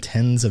for,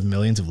 tens of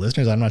millions of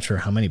listeners. I'm not sure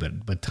how many,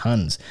 but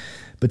tons.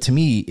 But to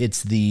me,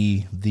 it's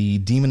the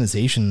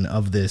demonization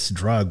of this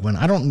drug when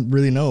I don't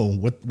really know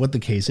what the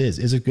case is.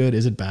 Is it good?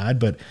 Is it bad?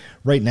 But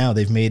right now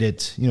they've made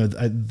it,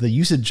 the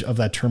usage of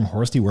that term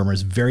horse dewormer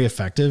is very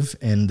effective,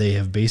 and they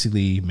have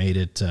basically made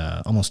it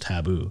almost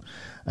taboo.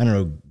 I don't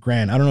know,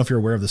 Grant, I don't know if you're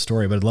aware of the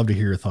story, but I'd love to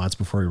hear your thoughts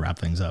before we wrap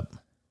things up.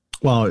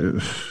 Well,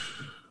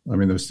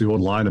 there's the old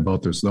line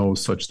about there's no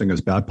such thing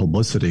as bad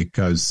publicity,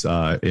 because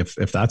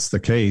if that's the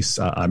case,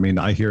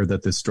 I hear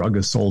that this drug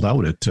is sold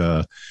out at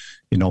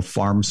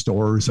farm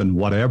stores and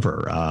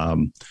whatever.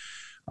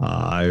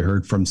 I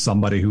heard from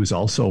somebody who's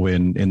also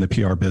in the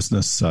PR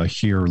business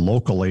here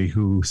locally,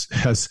 who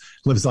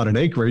lives on an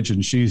acreage,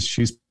 and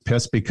she's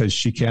pissed because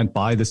she can't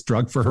buy this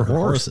drug for her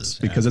horses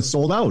because it's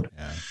sold out.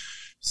 Yeah.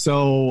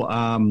 So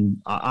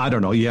I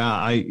don't know. Yeah,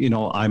 I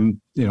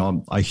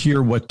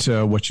hear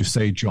what you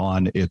say,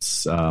 John.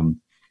 It's but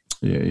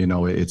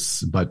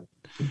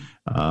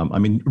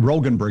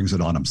Rogan brings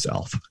it on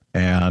himself,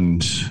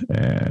 and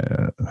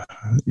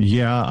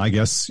I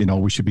guess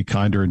we should be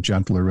kinder and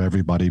gentler to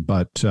everybody,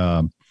 but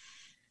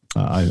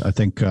I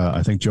think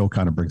Joe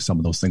kind of brings some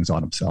of those things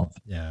on himself.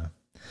 Yeah.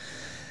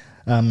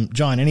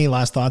 John, any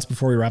last thoughts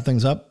before we wrap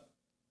things up?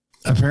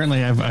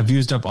 Apparently, I've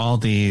used up all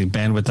the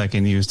bandwidth I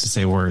can use to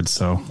say words,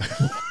 so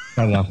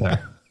cut it off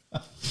there.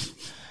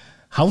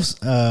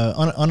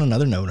 On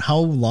another note, how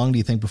long do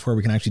you think before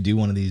we can actually do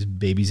one of these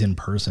babies in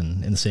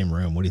person in the same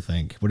room? What do you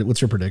think? What's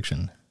your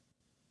prediction?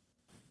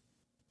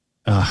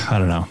 I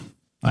don't know.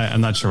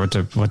 I'm not sure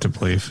what to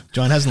believe.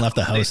 John hasn't left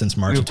the house since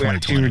March of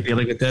 2020. We're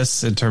dealing with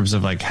this in terms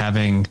of like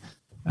having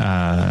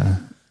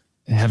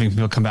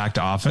people come back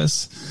to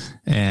office,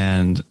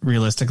 and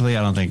realistically,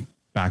 I don't think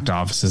back to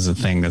office is a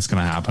thing that's going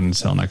to happen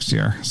until next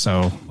year.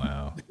 So,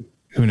 wow.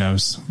 Who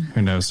knows?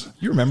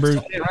 You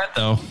remember,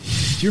 though?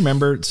 Do you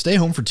remember stay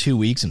home for 2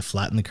 weeks and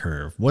flatten the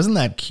curve? Wasn't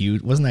that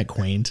cute? Wasn't that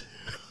quaint?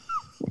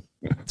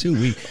 2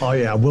 weeks. Oh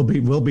yeah.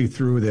 We'll be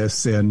through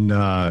this in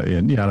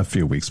a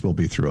few weeks. We'll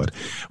be through it.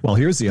 Well,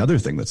 here's the other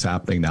thing that's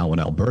happening now in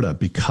Alberta,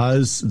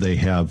 because they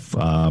have,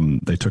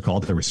 they took all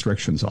the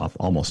restrictions off,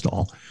 almost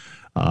all,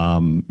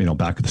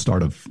 back at the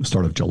start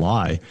of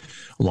July.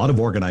 A lot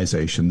of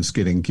organizations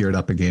getting geared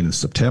up again in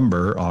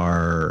September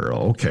are,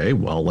 okay,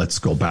 well, let's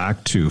go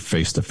back to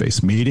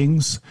face-to-face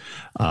meetings.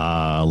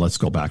 Let's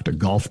go back to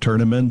golf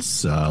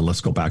tournaments.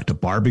 Let's go back to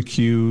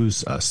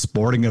barbecues,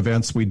 sporting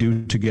events we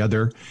do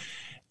together.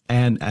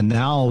 And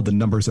now the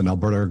numbers in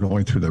Alberta are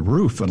going through the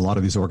roof, and a lot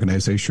of these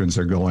organizations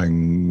are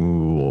going,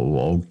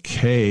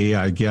 okay,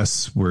 I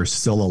guess we're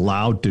still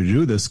allowed to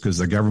do this because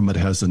the government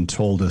hasn't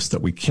told us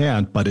that we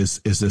can't, but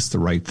is this the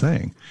right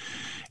thing?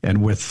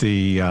 And with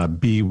the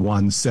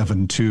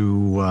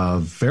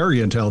B172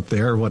 variant out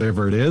there,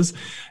 whatever it is,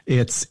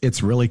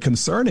 it's really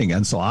concerning.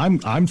 And so I'm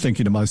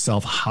thinking to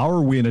myself, how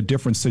are we in a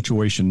different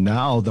situation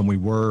now than we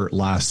were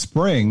last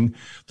spring?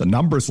 The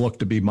numbers look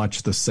to be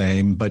much the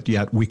same, but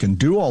yet we can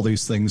do all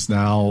these things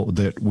now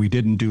that we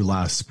didn't do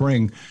last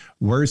spring.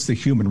 Where's the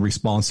human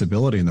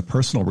responsibility and the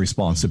personal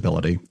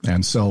responsibility?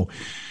 And so,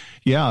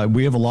 yeah,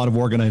 we have a lot of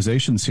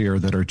organizations here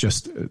that are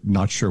just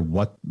not sure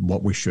what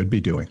we should be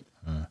doing.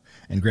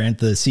 And Grant,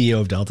 the CEO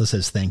of Delta,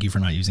 says thank you for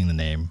not using the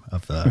name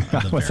of the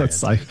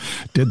variant. I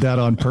did that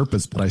on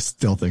purpose, but I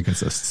still think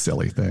it's a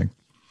silly thing.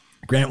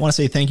 Grant, I want to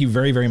say thank you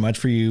very, very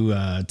much to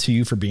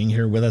you for being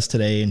here with us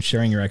today and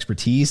sharing your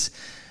expertise.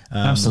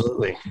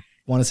 Absolutely.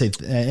 Want to say,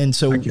 and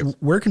so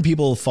where can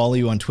people follow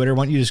you on Twitter?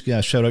 Why don't you just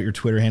shout out your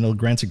Twitter handle?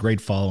 Grant's a great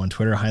follow on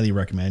Twitter. I highly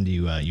recommend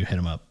you hit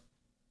him up.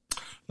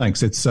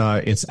 Thanks. It's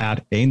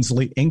at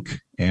Ainsley Inc.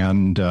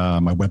 And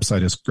my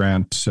website is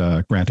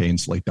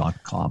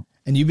grantainsley.com.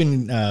 And you've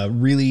been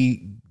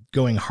really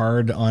going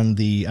hard on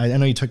I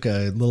know you took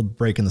a little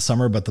break in the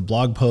summer, but the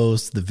blog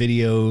posts, the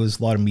videos,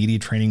 a lot of media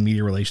training,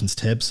 media relations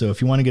tips. So if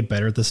you want to get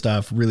better at this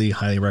stuff, really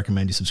highly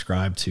recommend you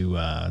subscribe to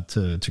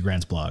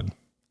Grant's blog.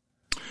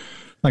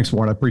 Thanks,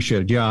 Warren. I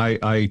appreciate it. Yeah,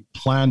 I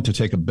plan to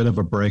take a bit of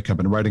a break. I've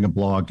been writing a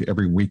blog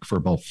every week for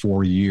about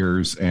 4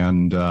 years,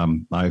 and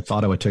I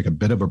thought I would take a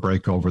bit of a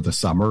break over the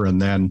summer,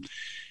 and then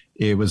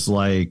it was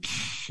like,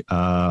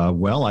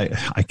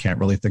 I can't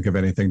really think of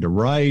anything to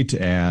write.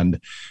 And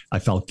I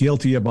felt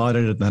guilty about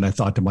it. And then I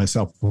thought to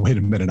myself, wait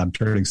a minute, I'm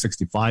turning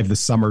 65 this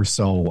summer.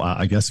 So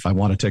I guess if I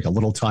want to take a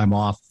little time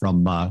off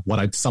from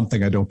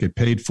something I don't get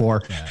paid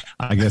for,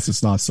 I guess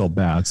it's not so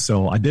bad.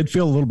 So I did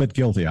feel a little bit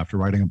guilty after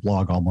writing a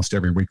blog almost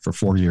every week for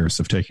 4 years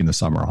of taking the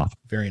summer off.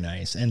 Very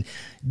nice. And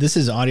this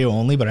is audio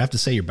only, but I have to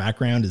say your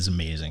background is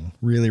amazing.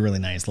 Really, really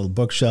nice. Little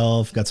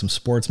bookshelf, got some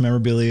sports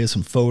memorabilia,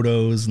 some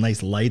photos,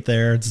 nice light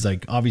there. It's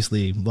like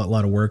obviously a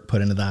lot of work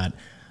put into that.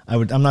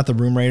 I'm not the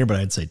room rater, but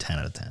I'd say 10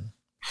 out of 10.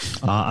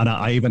 And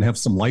I even have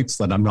some lights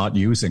that I'm not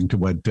using to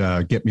would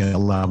get me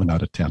 11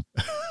 out of 10.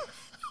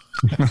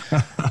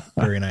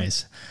 Very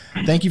nice.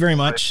 Thank you very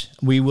much.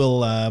 We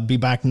will be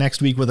back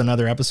next week with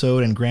another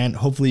episode. And Grant,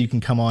 hopefully you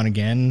can come on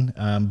again.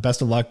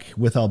 Best of luck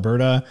with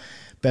Alberta.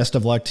 Best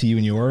of luck to you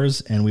and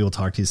yours. And we will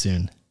talk to you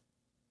soon.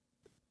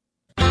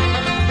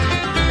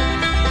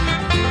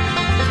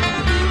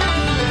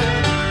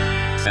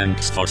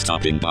 Thanks for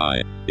stopping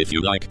by. If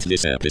you liked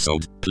this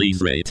episode,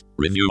 please rate,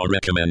 review or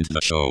recommend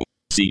the show.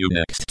 See you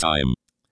next time.